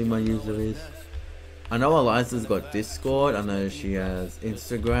 Add me, my user is. I know Eliza's got Discord. I know she has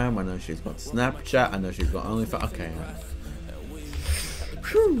Instagram. I know she's got Snapchat. I know she's got OnlyFans. Okay.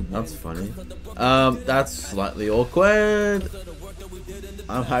 Whew, that's funny. That's slightly awkward.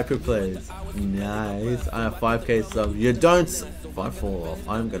 I'm hyper plays. Nice. I have 5k subs. You don't. If I fall off,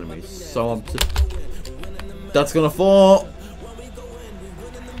 I'm gonna be so upset. That's gonna fall.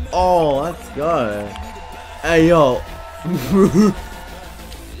 Oh, let's go. Hey, yo.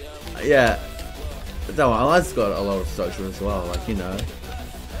 Yeah. But don't worry, Eliza's got a lot of social as well. Like, you know,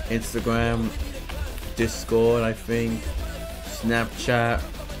 Instagram, Discord, I think, Snapchat,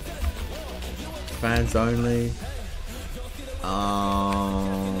 fans only.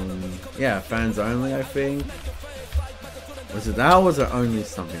 Yeah, fans only, I think. Was it that or was it only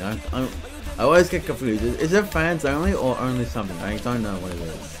something? I always get confused. Is it fans only or only something? I don't know what it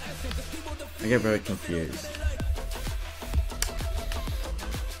is. I get very confused.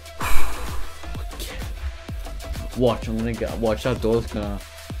 Watch, I'm gonna get. Watch, that door's gonna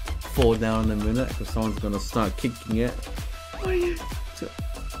fall down in a minute because someone's gonna start kicking it.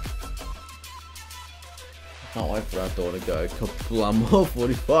 Can't wait for that door to go kablum.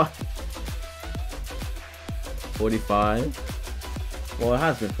 45. 45. Well, it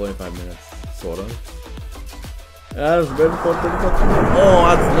has been 45 minutes, sort of. It has been 45. Oh,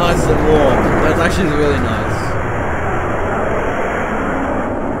 that's nice and warm. That's actually really nice.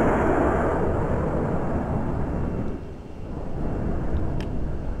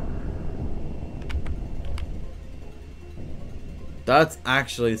 That's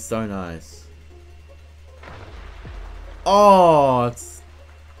actually so nice. Oh, it's...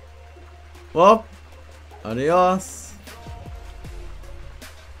 Well, adios.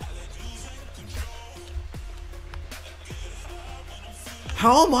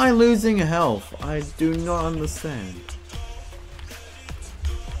 How am I losing health? I do not understand.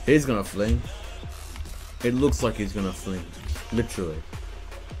 He's gonna fling. It looks like he's gonna fling. Literally.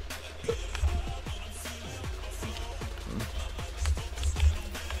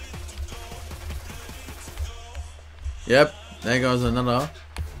 Yep, there goes another.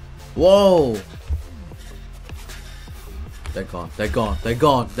 Whoa! They're gone, they're gone, they're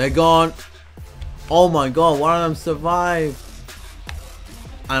gone, they're gone! Oh my god, one of them survived!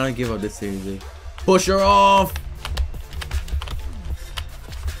 I don't give up this easy. Push her off!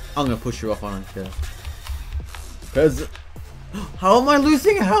 I'm gonna push her off, I don't care. Cause... How am I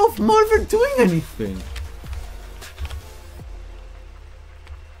losing health? I'm not even doing anything!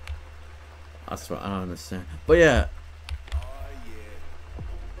 That's what I don't understand. But yeah.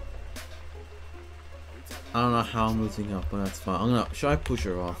 I don't know how I'm losing up, but that's fine. I'm gonna. Should I push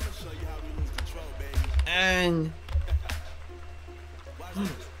her off? And.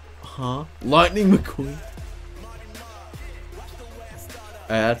 Huh? Lightning McQueen.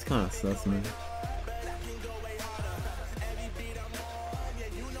 That's kind of sus, man.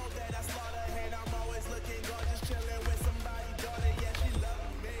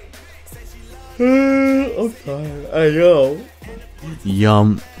 I'm tired. I know.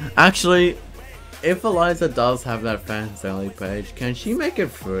 Yum. Actually, if Eliza does have that fans only page, can she make it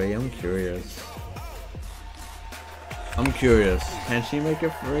free? I'm curious. I'm curious. Can she make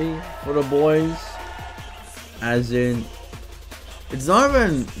it free for the boys? As in, it's not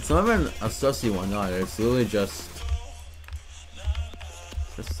even a sussy one either. It's literally just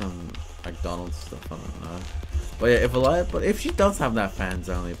some McDonald's stuff. I don't know. But yeah, if she does have that fans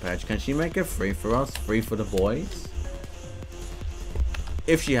only page, can she make it free for us? Free for the boys?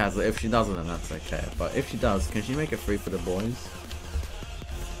 If she has it, if she doesn't, then that's okay. But if she does, can she make it free for the boys?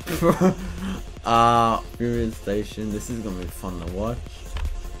 Furious Station. This is gonna be fun to watch.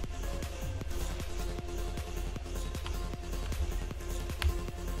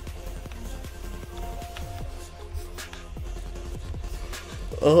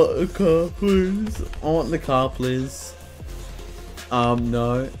 Oh, the car, please. I want the car, please.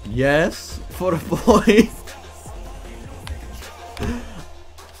 No. Yes, for the boys.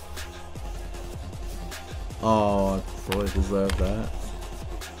 Oh, I probably deserve that.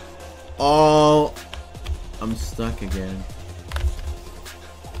 Oh, I'm stuck again.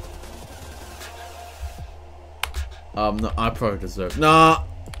 No, I probably deserve. Nah,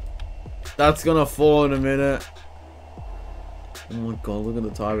 that's gonna fall in a minute. Oh my god, look at the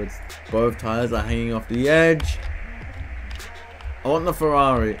tires. Both tires are hanging off the edge. I want the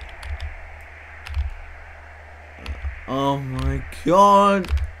Ferrari. Oh my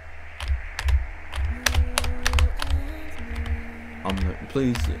god.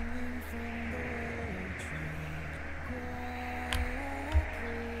 Please.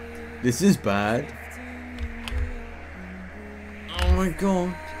 This is bad. Oh my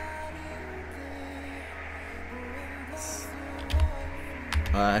god.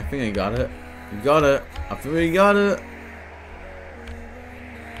 I think I got it. You got it. I think we got it.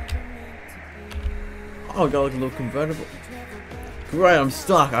 Oh, I got like a little convertible. Great, I'm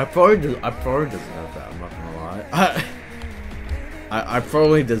stuck. I probably deserve that. I'm not gonna lie. I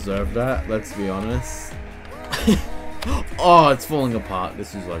probably deserve that. Let's be honest. Oh, it's falling apart.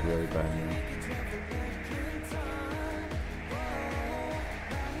 This is like really bad now.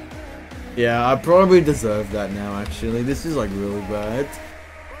 Yeah, I probably deserve that now. Actually, this is like really bad.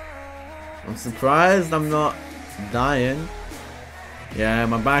 I'm surprised I'm not dying. Yeah,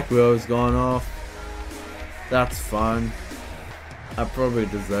 my back wheel's gone off. That's fun. I probably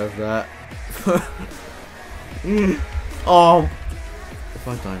deserve that. Oh, if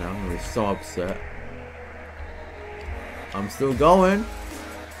I die now, I'm gonna be so upset. I'm still going.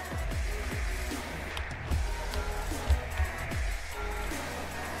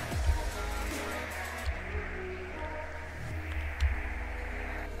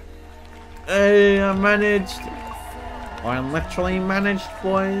 Hey, I managed. I literally managed,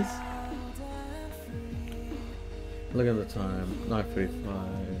 boys. Look at the time,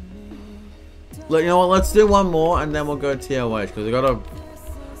 9:35. Look, you know what? Let's do one more, and then we'll go TOH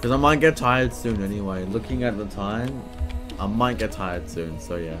because I might get tired soon anyway. Looking at the time, I might get tired soon.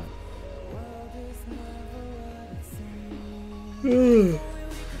 So yeah.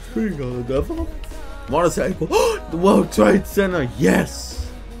 Speaking of the devil, motorcycle. The World Trade Center. Yes,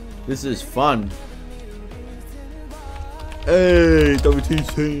 this is fun. Hey,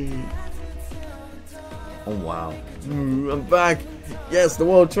 WTC. Oh wow. I'm back. Yes, the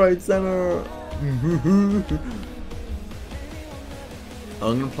World Trade Center. I'm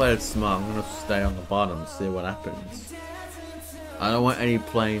gonna play it smart. I'm gonna stay on the bottom, see what happens. I don't want any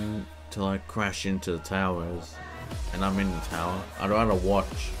plane to like crash into the towers, and I'm in the tower. I'd rather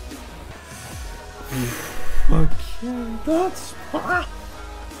watch. Okay, that's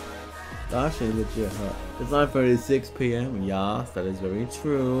actually legit. It's 9:36 p.m. Yes, that is very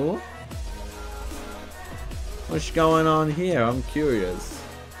true. What's going on here? I'm curious.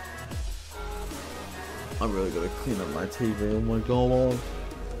 I'm really gonna clean up my TV. Oh my god.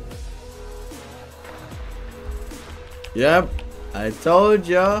 Yep, I told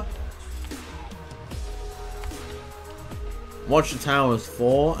ya. Watch the towers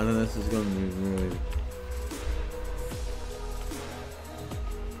fall, and then this is gonna be really.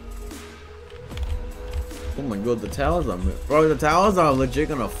 Oh my god, the towers are bro. The towers are legit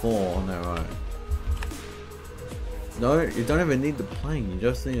gonna fall on their own. No, you don't even need the plane. You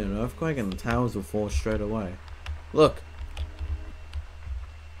just need an earthquake, and the towers will fall straight away. Look.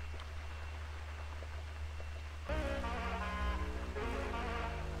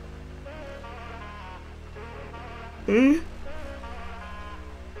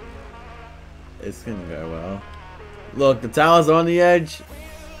 It's gonna go well. Look, the towers are on the edge.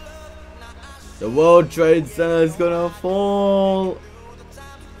 The World Trade Center is gonna fall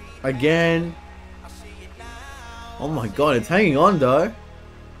again. Oh my god, it's hanging on though.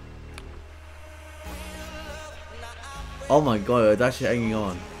 Oh my god, it's actually hanging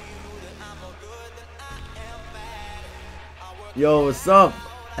on. Yo, what's up?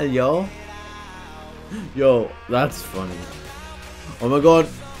 Hey, yo. Yo, that's funny. Oh my god.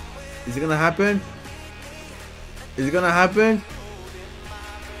 Is it gonna happen? Is it gonna happen?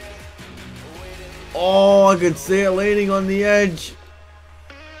 Oh, I can see it leaning on the edge.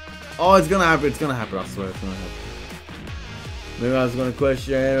 Oh, it's gonna happen. It's gonna happen. I swear it's gonna happen. Maybe I was gonna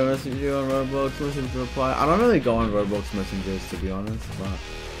question or message you on Roblox, listen to reply. I don't really go on Roblox messengers to be honest, but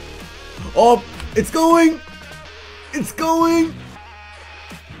oh, it's going! It's going!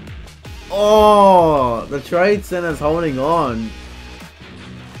 Oh, the Trade Center's holding on.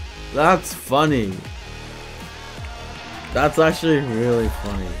 That's funny. That's actually really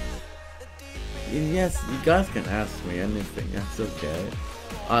funny. And yes, you guys can ask me anything, that's okay.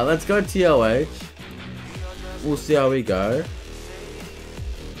 Alright, let's go TOH. We'll see how we go.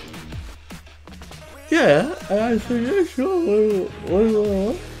 Yeah, I think yeah, sure.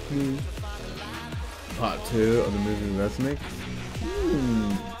 Part 2 of the movie Resmic.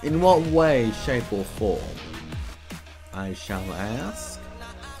 In what way, shape or form? I shall ask.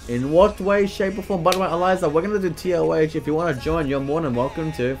 In what way, shape, or form? By the way, Eliza, we're gonna do TOH. If you want to join, you're more than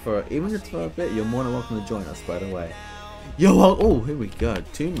welcome to. Even if it's for a bit, you're more than welcome to join us. By the way, oh, here we go.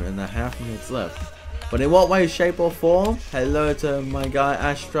 2.5 minutes left. But in what way, shape, or form? Hello to my guy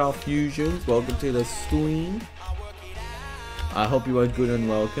Astral Fusions. Welcome to the stream. I hope you are good and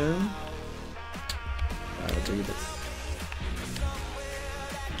welcome. Alright, do this.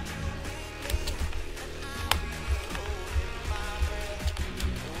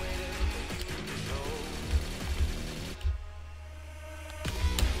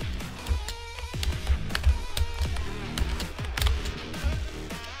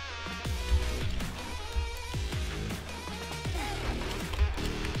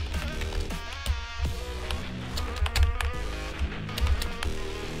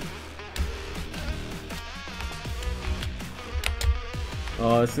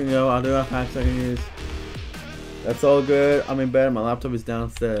 Oh, I do have hacks I can use. That's all good. I'm in bed. My laptop is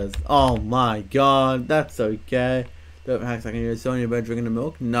downstairs. Oh my god, that's okay. Do have hacks I can use. Still in your bed drinking the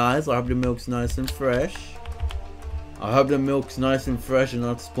milk. Nice. I hope the milk's nice and fresh. I hope the milk's nice and fresh and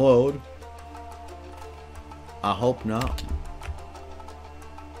not spoiled. I hope not.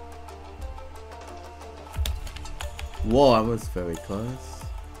 Whoa, I was very close.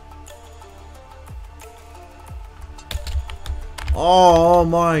 Oh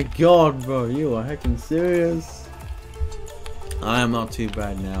my god, bro, you are heckin' serious? I am not too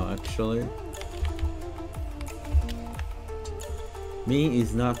bad now, actually. Me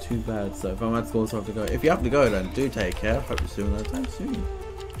is not too bad, so if I'm at school, so I have to go. If you have to go, then do take care. Hope you see you another time soon.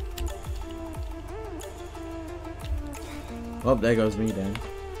 Oh, there goes me then.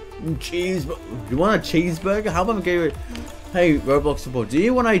 Cheeseburger. You want a cheeseburger? How about I give it? Hey, Roblox support. Do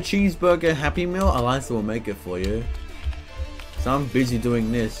you want a cheeseburger Happy Meal? Eliza will make it for you. So I'm busy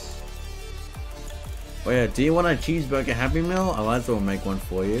doing this. Oh yeah, do you want a cheeseburger Happy Meal? Eliza will make one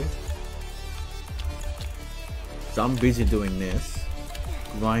for you. So I'm busy doing this.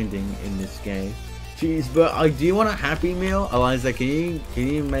 Grinding in this game. Cheeseburger. Do you want a Happy Meal? Eliza, can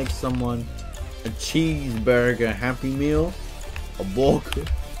you make someone a cheeseburger Happy Meal? A burger.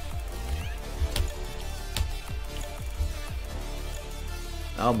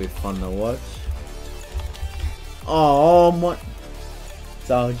 That'll be fun to watch. Oh my.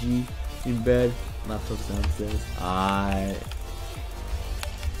 Salji in bed. Laptop downstairs.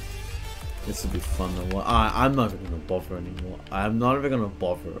 This will be fun to watch. I'm not even gonna bother anymore. I'm not even gonna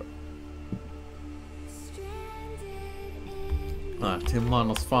bother. 10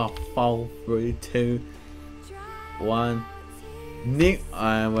 minus 5, 4, 3, 2, 1. Nick,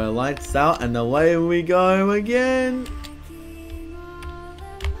 and we're lights out, and away we go again.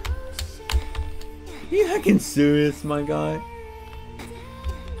 You heckin' serious, my guy?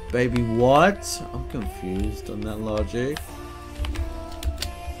 Baby, what? I'm confused on that logic.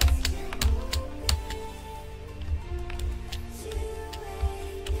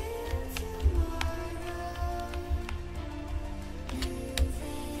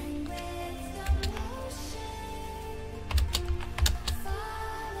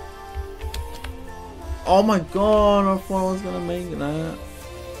 Oh my god, I thought I was gonna make that.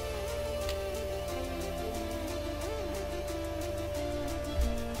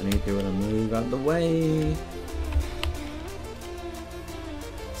 I need people to move out the way.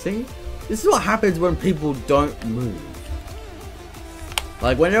 See? This is what happens when people don't move.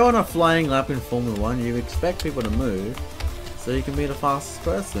 Like when you're on a flying lap in Formula 1, you expect people to move so you can be the fastest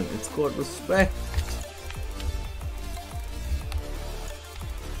person. It's called respect.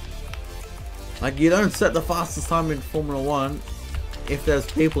 Like you don't set the fastest time in Formula 1 if there's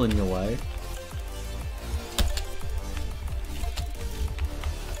people in your way.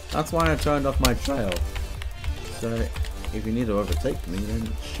 That's why I turned off my trail. So if you need to overtake me, then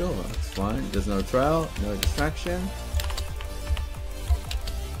sure, that's fine. There's no trail, no distraction.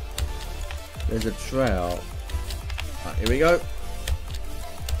 There's a trail. Right, here we go.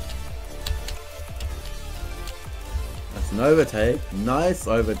 That's an overtake. Nice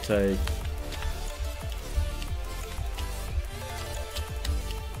overtake.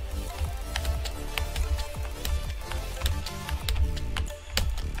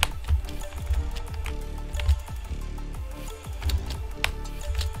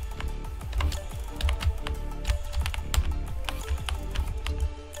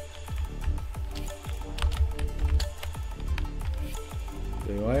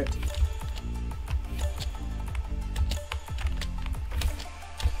 Right.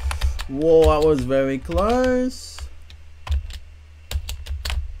 Whoa, that was very close.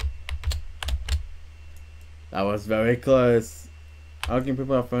 That was very close. How can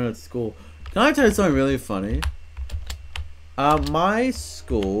people have fun at school? Can I tell you something really funny? My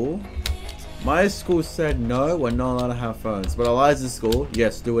school said no, we're not allowed to have phones. But Eliza's school,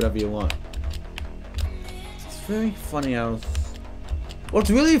 yes, do whatever you want. It's very funny how...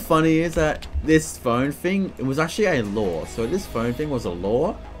 What's really funny is that this phone thing, it was actually a law. So this phone thing was a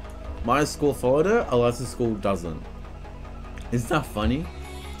law. My school followed it, Eliza's school doesn't. Isn't that funny?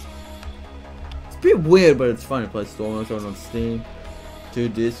 It's a bit weird, but it's funny. Play Storm on Steam. 2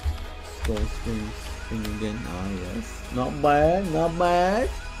 discs. Storm Springs thing again. Ah, yes. Not bad, not bad.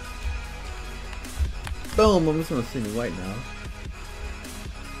 Boom, I'm just gonna sing it right now.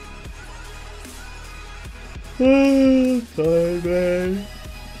 I'm tired, man.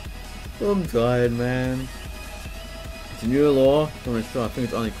 I'm tired, man. It's a new law. I'm not sure. I think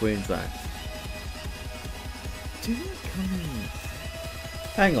it's only Queens Act.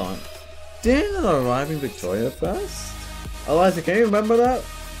 Hang on. Didn't it arrive in Victoria first? Eliza, can you remember that?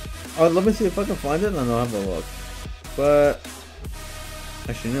 Oh, let me see if I can find it and I'll have a look. But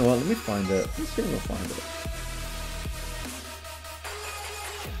actually, you know what? Let me find it. Let's see if I can find it.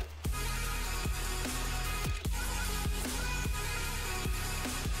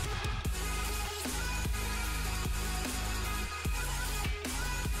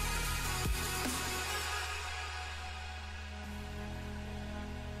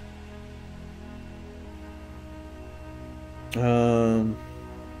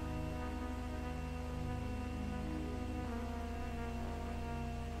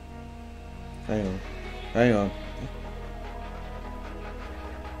 Hang on.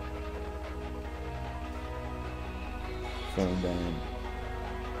 Phone down.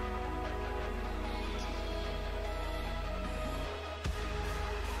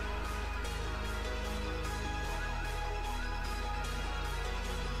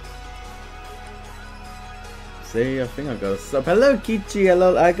 See, I think I got a sub. Hello, Kichi.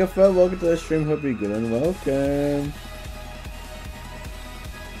 Hello, Agatha. Welcome to the stream. Hope you're good and welcome.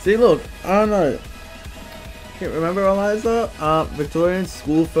 See, look. I don't know. Can't remember, Eliza? Victorian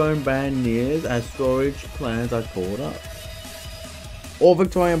school phone ban nears as storage plans are called up. All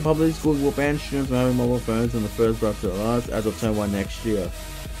Victorian public schools will ban students from having mobile phones in the first draft of last as of Term 1 next year.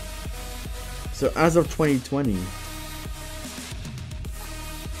 So as of 2020.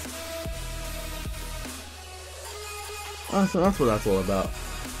 Oh, so that's what that's all about.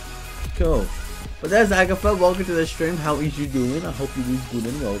 Cool. But there's Agatha, welcome to the stream. How is you doing? I hope you was good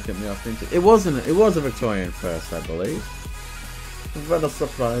and welcome me off into it. It was a Victorian first, I believe. It's rather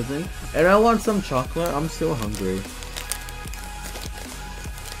surprising. And I want some chocolate. I'm still hungry.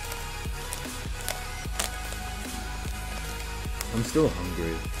 I'm still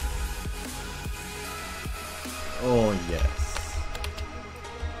hungry. Oh yes.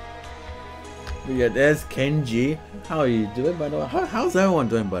 But yeah, there's Kenji. How are you doing, by the way? How's everyone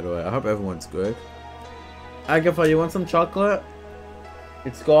doing, by the way? I hope everyone's good. Agatha, you want some chocolate?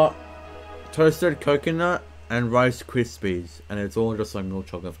 It's got toasted coconut and Rice Krispies, and it's all just like milk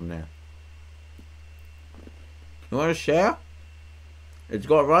chocolate from there. You want to share? It's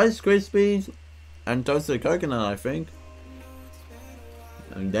got Rice Krispies and toasted coconut, I think.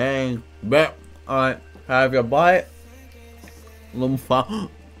 And dang, bet. Alright, have your bite. Lumfa.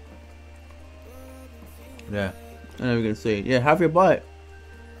 Yeah, I know you can see. Yeah, have your bite.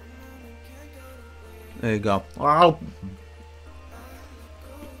 There you go. Wow.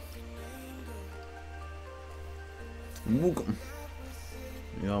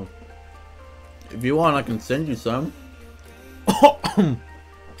 Yeah. If you want, I can send you some. I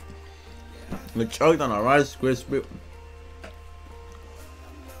choked on a Rice Krispie.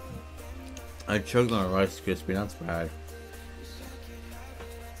 I choked on a Rice Krispie. That's bad.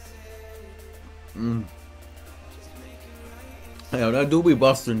 Hey, that do be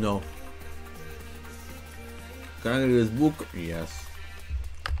busting though. Can I get this book? Yes.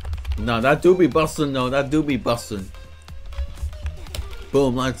 No, that do be busting though. That do be busting.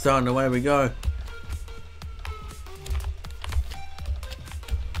 Boom, lights out and away we go.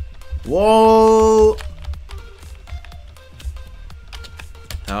 Whoa!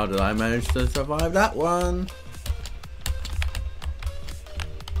 How did I manage to survive that one?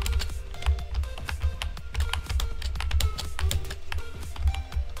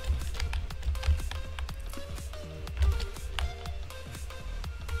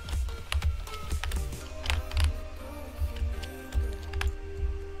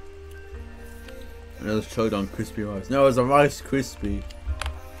 I just choked on crispy rice. No, it was a Rice Krispie.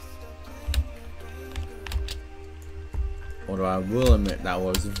 Although I will admit that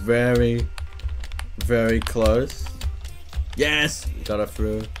was very, very close. Yes! Got it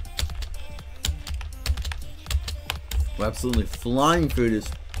through. We're absolutely flying through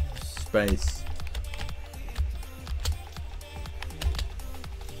this space.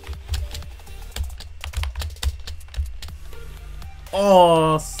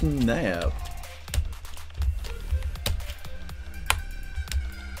 Oh, snap.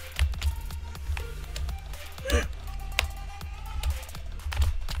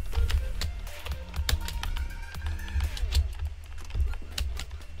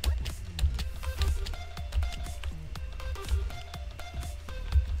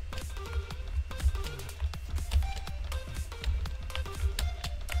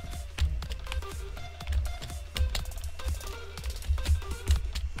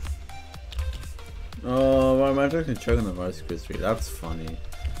 Oh, I'm actually choking the Rice Krispie. That's funny.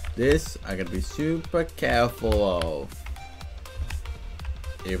 This I gotta be super careful of.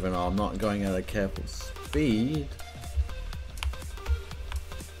 Even though I'm not going at a careful speed.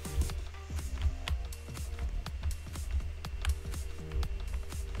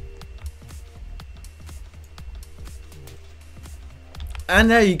 And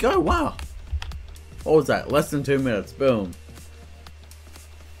there you go. Wow. What was that? Less than 2 minutes. Boom.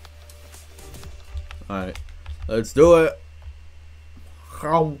 Alright, let's do it.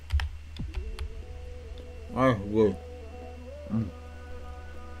 How? Alright, good.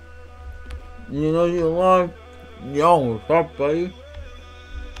 You know you like? Yo, what's up, buddy?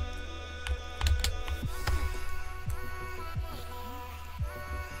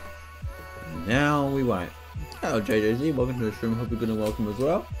 Now we wait. Hello, JJZ. Welcome to the stream. Hope you're gonna welcome as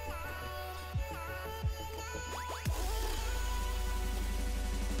well.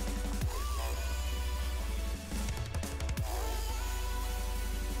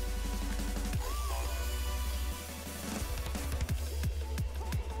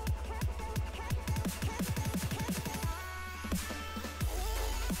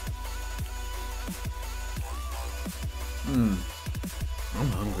 I'm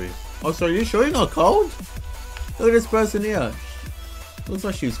hungry. Oh, so are you sure you're not cold? Look at this person here. Looks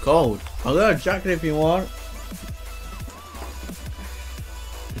like she's cold. I'll get a jacket if you want.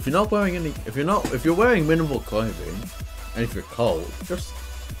 If you're not wearing any, if you're wearing minimal clothing, and if you're cold, just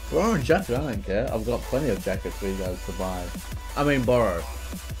wear a jacket. I don't care. I've got plenty of jackets for you guys to buy. I mean, borrow.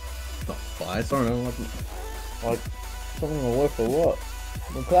 Not buy. Sorry, like something will work for what?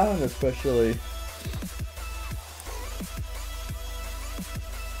 McLaren especially.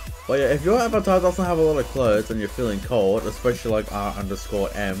 But yeah, if your avatar doesn't have a lot of clothes and you're feeling cold, especially like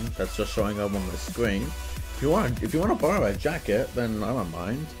R_M that's just showing up on the screen, if you want to borrow a jacket, then I don't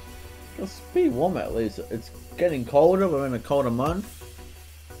mind. Just be warm at least. It's getting colder. We're in a colder month.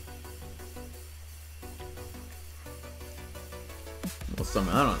 Or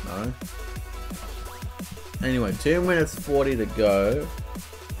something, I don't know. Anyway, 2 minutes 40 to go,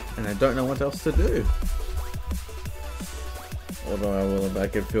 and I don't know what else to do. Although I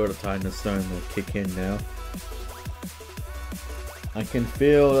can feel the tightness starting to kick in now. I can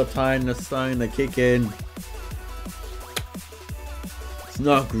feel the tightness starting to kick in. It's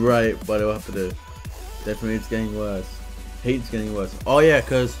not great, but it'll have to do. Definitely it's getting worse. Heat's getting worse. Oh yeah,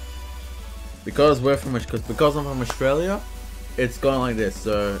 because I'm from Australia, it's going like this.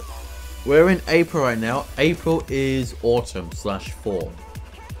 So we're in April right now. April is autumn/fall.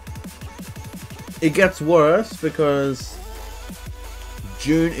 It gets worse because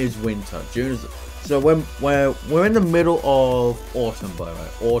June is winter. So when we're in the middle of autumn, by the way,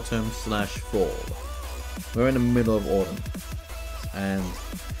 autumn/fall. We're in the middle of autumn, and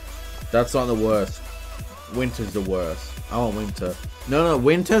that's not the worst. Winter's the worst. I want winter. No,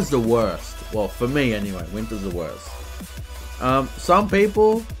 winter's the worst. Well, for me anyway, winter's the worst. Some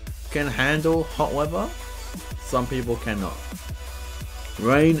people can handle hot weather. Some people cannot.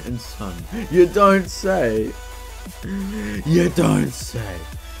 Rain and sun. You don't say. You don't say.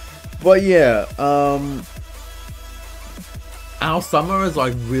 But yeah, our summer is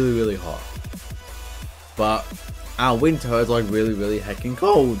like really hot, but our winter is like really heckin'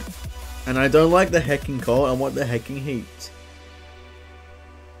 cold, and I don't like the heckin' cold. I want the heckin' heat.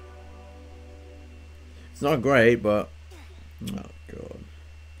 It's not great, but oh god.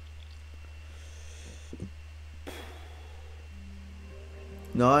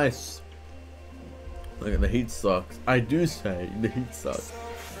 Nice. Look at the heat sucks. I do say the heat sucks.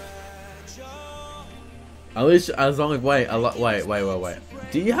 At least as long as wait.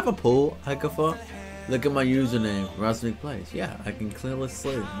 Do you have a pool, Agatha? Look at my username, Rasnick Plays. Yeah, I can clearly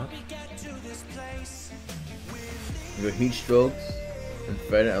see. Huh? Your heat strokes and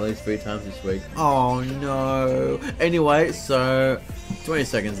fed it at least 3 times this week. Oh no. Anyway, so 20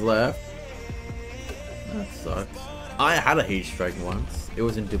 seconds left. That sucks. I had a heat stroke once. It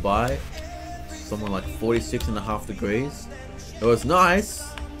was in Dubai. Somewhere like 46.5 degrees. It was nice,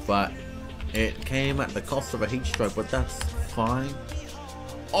 but it came at the cost of a heat stroke, but that's fine.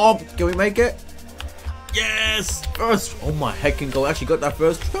 Oh, can we make it? Yes! First! Oh my heckin' goal. Actually got that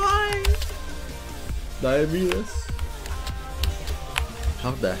first try! Diabetes.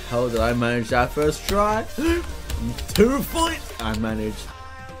 How the hell did I manage that first try? 2 points! I managed.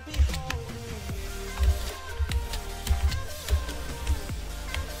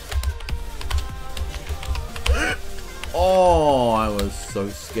 Oh, I was so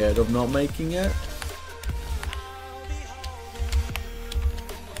scared of not making it.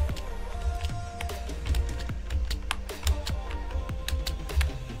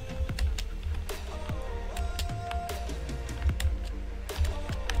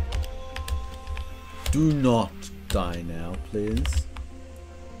 Do not die now, please.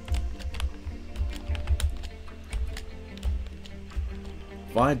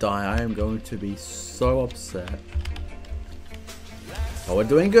 If I die, I am going to be so upset. Oh, we're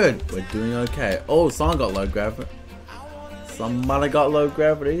doing good. We're doing okay. Oh, someone got low gravity. Somebody got low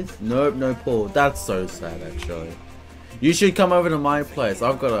gravities. Nope, no pull. That's so sad, actually. You should come over to my place.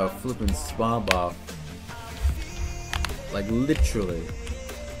 I've got a flipping spa bath. Like, literally.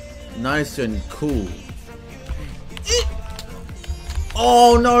 Nice and cool.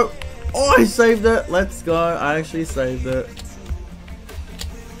 Oh, no. Oh, I saved it. Let's go. I actually saved it.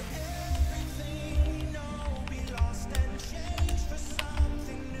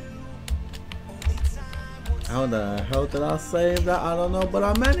 How the hell did I save that? I don't know, but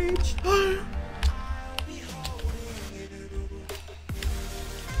I managed.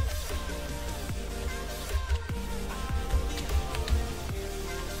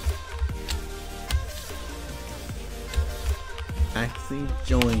 Actually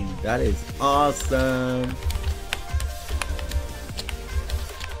joined. That is awesome.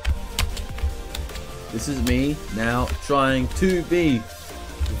 This is me now trying to be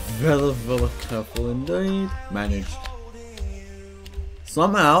very careful indeed. Managed.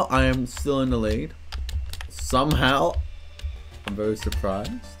 Somehow I am still in the lead. Somehow I'm very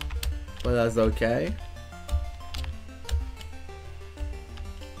surprised, but that's okay.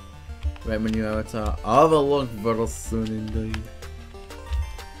 Right menu avatar. I'll have a look very soon indeed.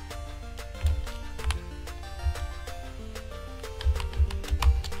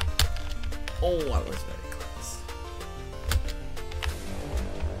 Oh, I was very close.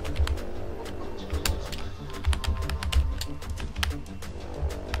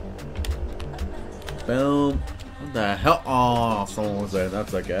 Boom. What the hell? Oh, someone was there.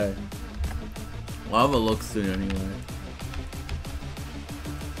 That's okay. I'll have a look soon anyway.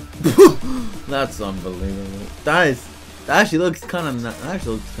 That's unbelievable. That actually looks kind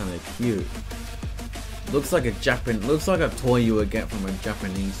of cute. Looks like a toy you would get from a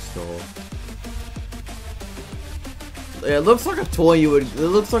Japanese store. Yeah, it looks like a toy it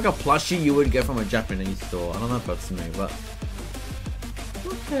looks like a plushie you would get from a Japanese store. I don't know if that's me, but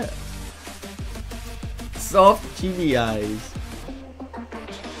look at soft chibi eyes.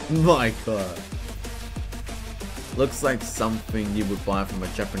 My god. Looks like something you would buy from a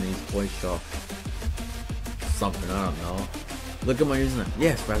Japanese toy shop. Something, I don't know. Look at my username.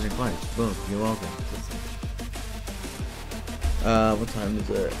 Yes, browsing clients. Boom, you're welcome. What time is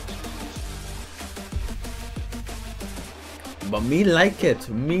it? But me like it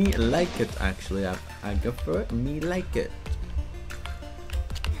actually. I go for it. Me like it.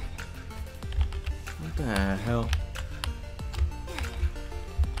 What the hell?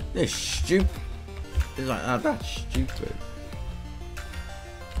 This stupid. It's like, oh, that's stupid.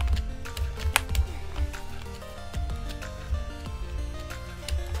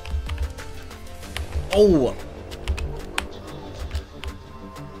 Oh!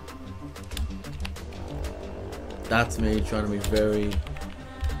 That's me trying to be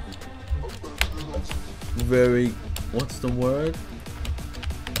very, what's the word?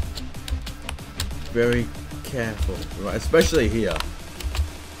 Very careful, right? Especially here.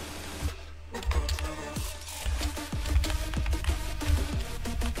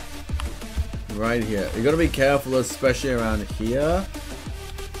 Right here. You gotta be careful, especially around here.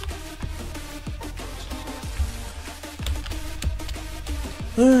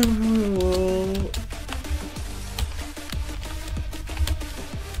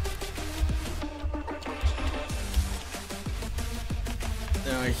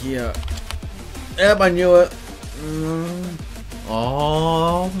 Here. Yep, I knew it.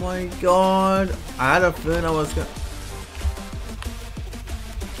 Oh my god. I had a feeling I was gonna.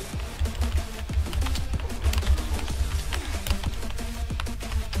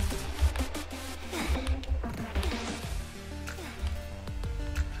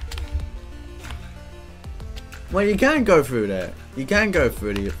 Well, you can go through there. You can go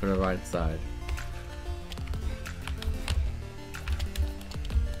through for the right side.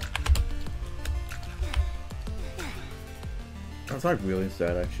 That's like really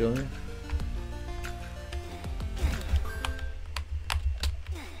sad actually.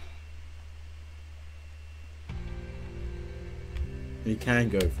 You can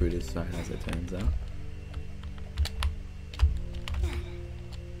go through this side as it turns out.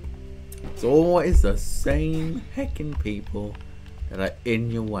 It's always the same heckin' people that are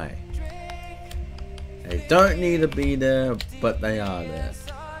in your way. They don't need to be there, but they are there.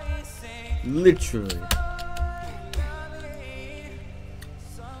 Literally.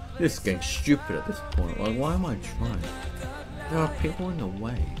 This is getting stupid at this point. Like, why am I trying? There are people in the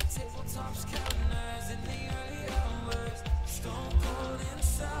way.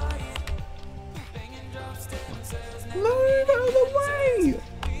 Move out of the way!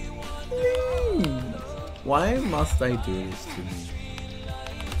 Please. Why must they do this to me?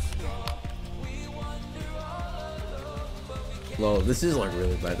 Lol, this is like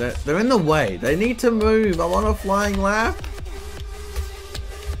really bad. They're in the way. They need to move. I want a flying lap.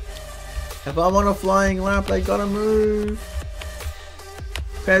 If I want a flying lap, they gotta move.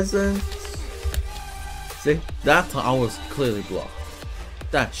 Peasants. See, that time I was clearly blocked.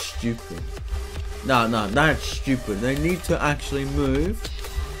 That's stupid. No, that's stupid. They need to actually move.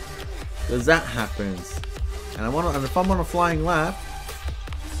 Because that happens. And if I'm on a flying lap,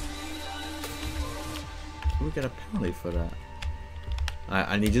 we get a penalty for that.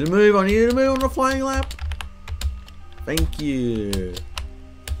 I need you to move. I need you to move on a flying lap. Thank you.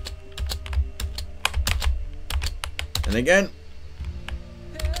 And again.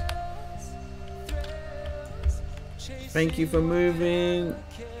 Thank you for moving.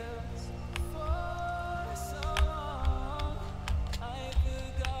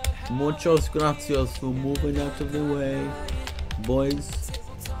 Muchos gracias for moving out of the way, boys.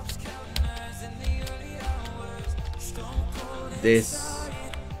 This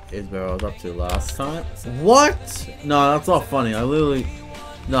is where I was up to last time. What? No, that's not funny.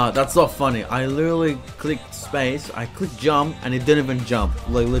 No, that's not funny. I literally clicked space, I clicked jump, and it didn't even jump.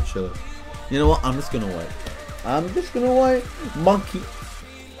 Like, literally. You know what? I'm just gonna wait. Monkey.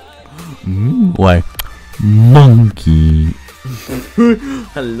 Why? Monkey.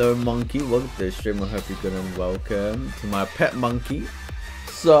 Hello monkey, welcome to the stream. I hope you're good and welcome to my pet monkey.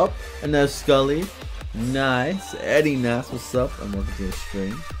 Sup? And there's Scully. Nice. Eddie Nass, what's up? And welcome to the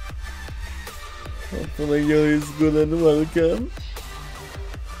stream. Hopefully you're good and welcome.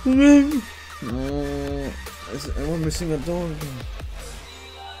 Is anyone missing a dog?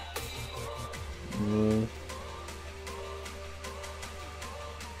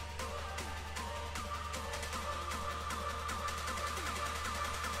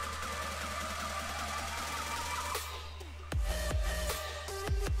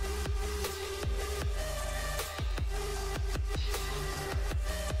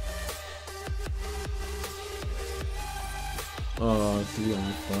 Oh, it's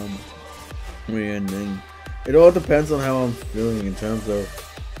really fun. Re-ending. It all depends on how I'm feeling in terms of,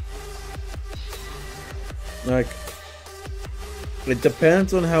 like, it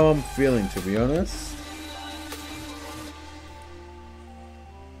depends on how I'm feeling, to be honest.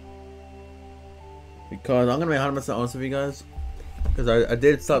 Because I'm gonna be 100% honest with you guys. Because I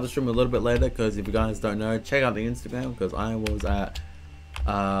did start the stream a little bit later. Because if you guys don't know, check out the Instagram. Because I was at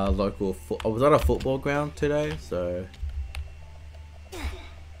I was at a football ground today, so.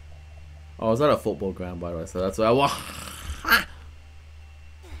 I was at a football ground, by the way, so that's why I was.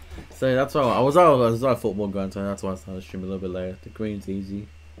 So that's why I was at a football ground, so that's why I started streaming a little bit later. The green's easy.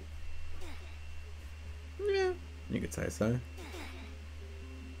 Yeah, you could say so.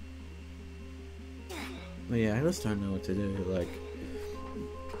 But yeah, I just don't know what to do. Like,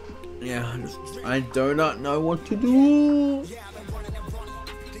 yeah, I do not know what to do.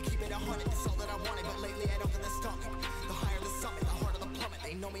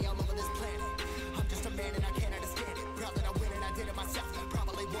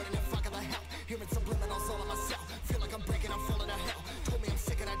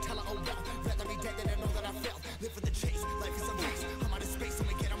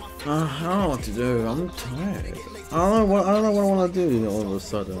 I don't know what to do. I'm tired. I don't know what I want to do all of a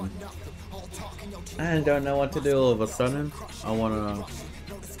sudden. I don't know what to do all of a sudden. I want to.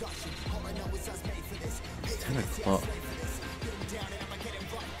 It's 10 o'clock.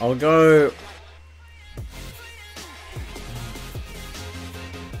 I'll go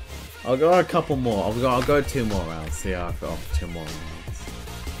a couple more. I'll go 2 more rounds. See how I feel after 2 more rounds.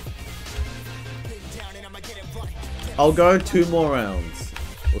 I'll go 2 more rounds.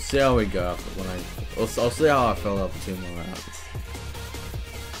 We'll see how we go after I'll see how I feel after 2 more rounds.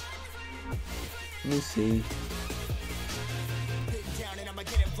 Let me see.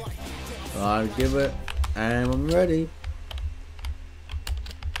 I'll give it, and I'm ready.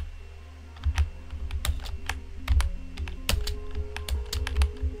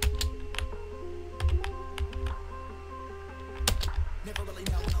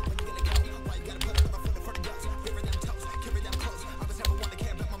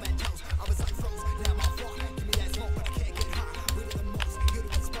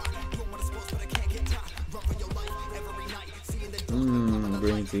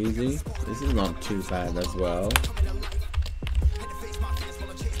 things easy. This is not too bad as well.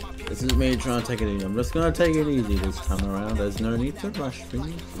 This is me trying to take it easy. I'm just gonna take it easy this time around. There's no need to rush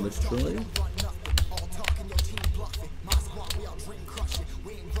things, literally.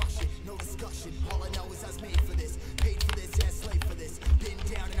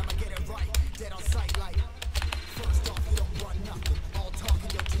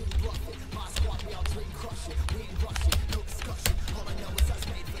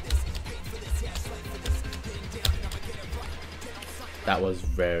 That was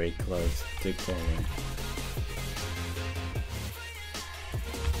very close to killing.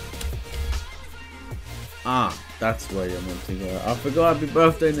 Ah, that's where you're meant to go. I forgot happy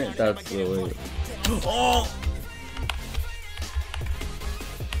birthday, Nick. That's the way. Oh!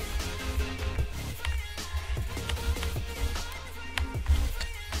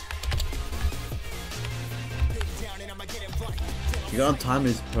 You gotta time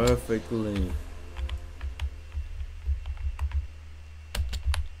this perfectly.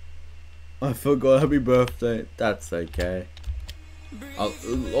 I forgot happy birthday. That's okay.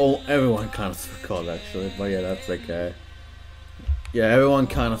 Everyone kind of forgot actually, but yeah, that's okay. Yeah, everyone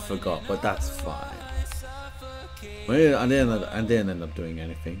kind of forgot, but that's fine. I didn't end up doing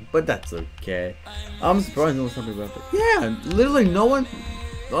anything, but that's okay. I'm surprised no one's happy birthday. Yeah, literally no one,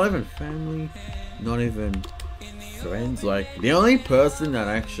 not even family, not even friends. Like the only person that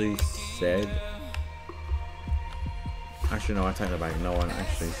actually said. Actually, no, I take that back. No one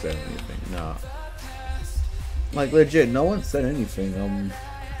actually said anything. No. Like, legit, no one said anything. I'm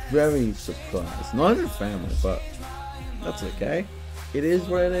very surprised. Not even family, but that's okay. It is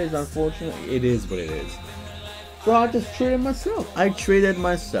what it is, unfortunately. It is what it is. So I just treated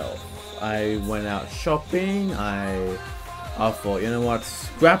myself. I went out shopping. I thought, you know what,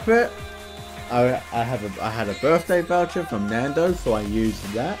 scrap it. I had a birthday voucher from Nando's, so I used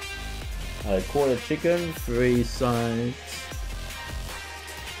that. I had a quarter chicken, 3 sides,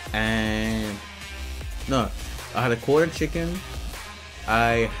 and no, I had a quarter chicken.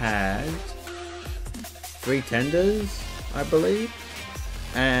 I had 3 tenders, I believe,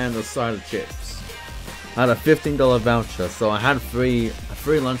 and a side of chips. I had a $15 voucher, so I had a free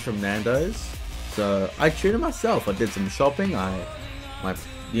lunch from Nando's. So I treated myself. I did some shopping.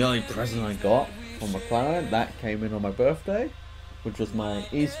 The only present I got from McLaren that came in on my birthday, which was my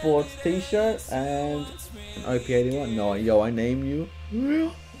esports t-shirt and an OP81. No, yo, I name you.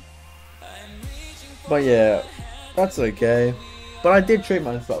 But yeah, that's okay. But I did treat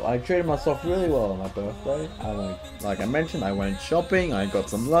myself. I treated myself really well on my birthday. Like I mentioned, I went shopping. I got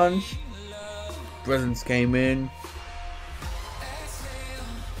some lunch. Presents came in.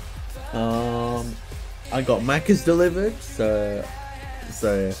 I got Macca's delivered. So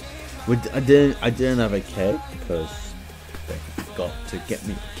I didn't have a cake because they forgot to get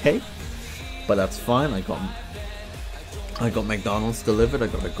me a cake, but that's fine. I got McDonald's delivered. I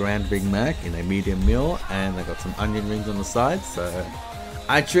got a Grand Big Mac in a medium meal, and I got some onion rings on the side. So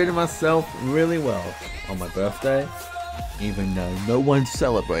I treated myself really well on my birthday, even though no one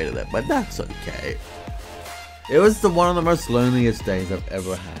celebrated it, but that's okay. It was one of the most loneliest days I've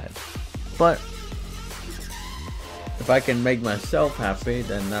ever had, but if I can make myself happy,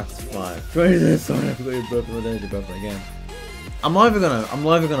 then that's fine. Sorry, I forgot your birthday again. I'm not even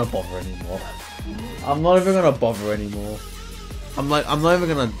gonna bother anymore. I'm not even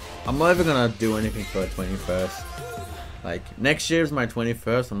gonna do anything for a 21st. Like, next year is my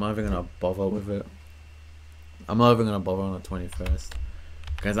 21st. I'm not even gonna bother with it. I'm not even gonna bother on the 21st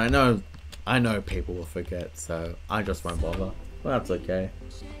because I know people will forget. So I just won't bother. Well, that's okay.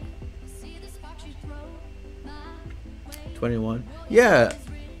 21. Yeah.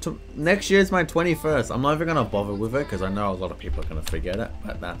 Next year's my 21st. I'm not even gonna bother with it because I know a lot of people are gonna forget it,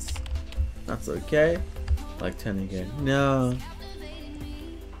 but that's okay. Like 10 again. No.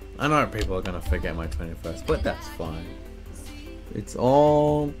 I know people are gonna forget my 21st, but that's fine. It's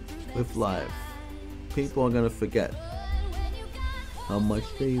all with life. People are gonna forget how much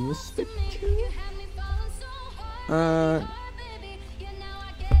they respect you.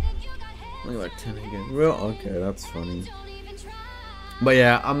 Like 10 again. Real? Okay, that's funny. But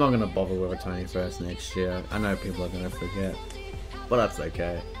yeah, I'm not gonna bother with a 21st next year. I know people are gonna forget, but that's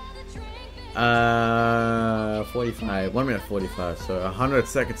okay. 45, 1 minute 45, so 100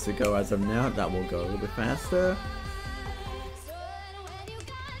 seconds to go as of now. That will go a little bit faster.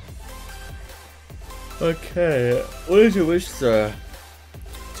 Okay, what did you wish, sir?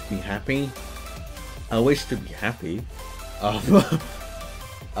 To be happy? I wish to be happy. Yeah,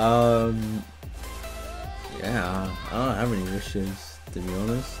 I don't have any wishes, to be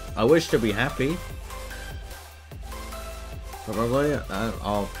honest. I wish to be happy. Probably. I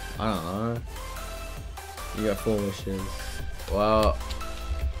don't know. You got 4 wishes. Well,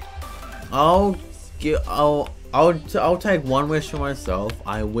 I'll take 1 wish for myself.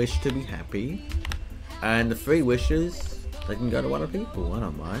 I wish to be happy, and the 3 wishes they can go to other people. I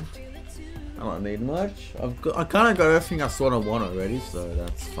don't mind. I don't need much. I kind of got everything I sort of want already, so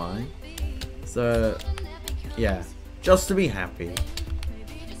that's fine. So yeah, just to be happy.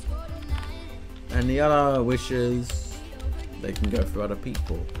 And the other wishes, they can go for other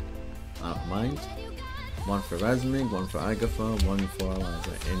people. I don't mind. 1 for Razmig, 1 for Agatha, 1 for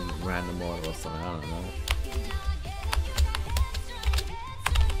in random order or something. I don't know.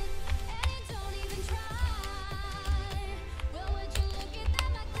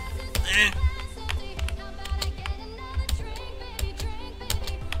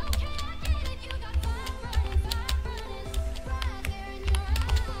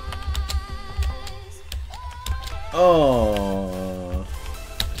 Oh.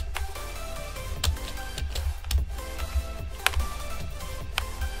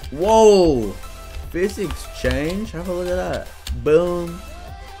 Whoa. Physics change. Have a look at that. Boom.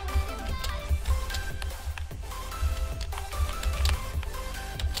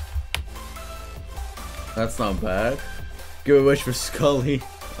 That's not bad. Give a wish for Scully.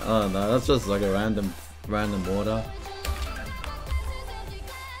 Oh no, that's just like a random order.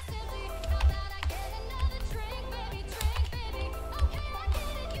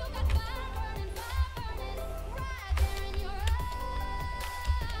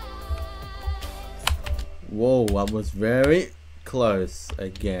 Whoa, that was very close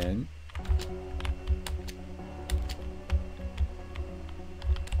again.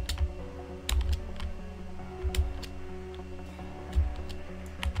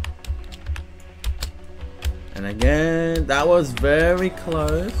 And again, that was very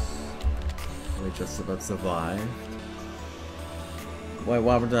close. We just about survived. Wait,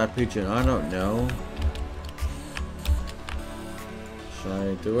 what happened to that pigeon? I don't know. Should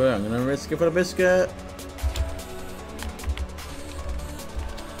I do it? I'm gonna risk it for the biscuit.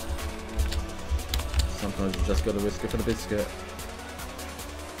 Sometimes you just gotta risk it for the biscuit.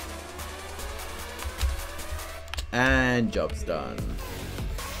 And job's done.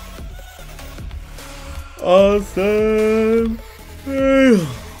 Awesome! I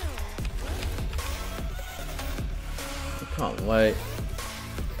can't wait.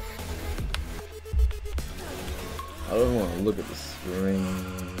 I don't want to look at the screen.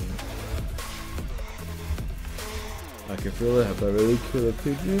 I can feel it. Have I really killed a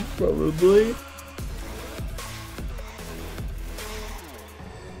pigeon? Probably.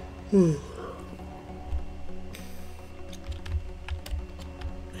 Yeah,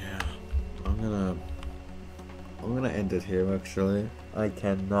 I'm gonna end it here. Actually, I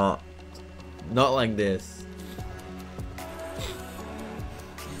cannot. Not like this.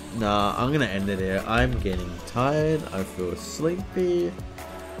 Nah, I'm gonna end it here. I'm getting tired. I feel sleepy,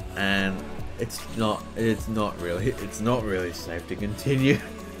 and it's not really safe to continue.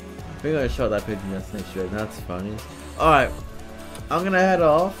 I think I shot that pigeon yesterday. That's funny. All right, I'm gonna head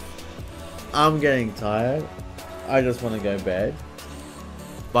off. I'm getting tired. I just want to go to bed.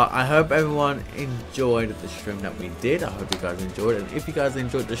 But I hope everyone enjoyed the stream that we did. I hope you guys enjoyed it. If you guys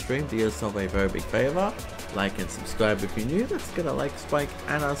enjoyed the stream, do yourself a very big favor. Like and subscribe if you're new. Let's get a like spike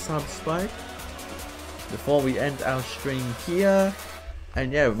and a sub spike before we end our stream here.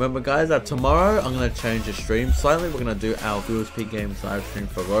 And yeah, remember guys that tomorrow I'm going to change the stream slightly. We're going to do our Viewers Peak Games live stream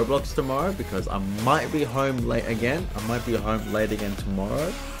for Roblox tomorrow, because I might be home late again.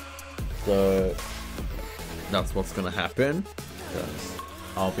 Tomorrow. So that's what's going to happen, because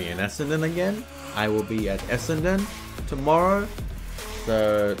I'll be in Essendon again. I will be at Essendon tomorrow.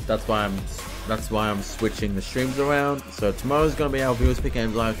 So that's why I'm switching the streams around. So tomorrow's going to be our Viewers Peak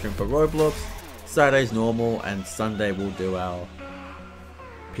Games live stream for Roblox. Saturday's normal, and Sunday we'll do our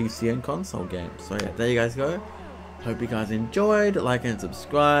PC and console games. So yeah, there you guys go. Hope you guys enjoyed. Like and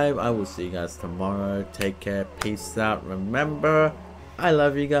subscribe. I will see you guys tomorrow. Take care. Peace out. Remember, I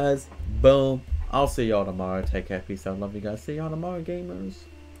love you guys. Boom. I'll see y'all tomorrow. Take care. Peace out. Love you guys. See y'all tomorrow, gamers.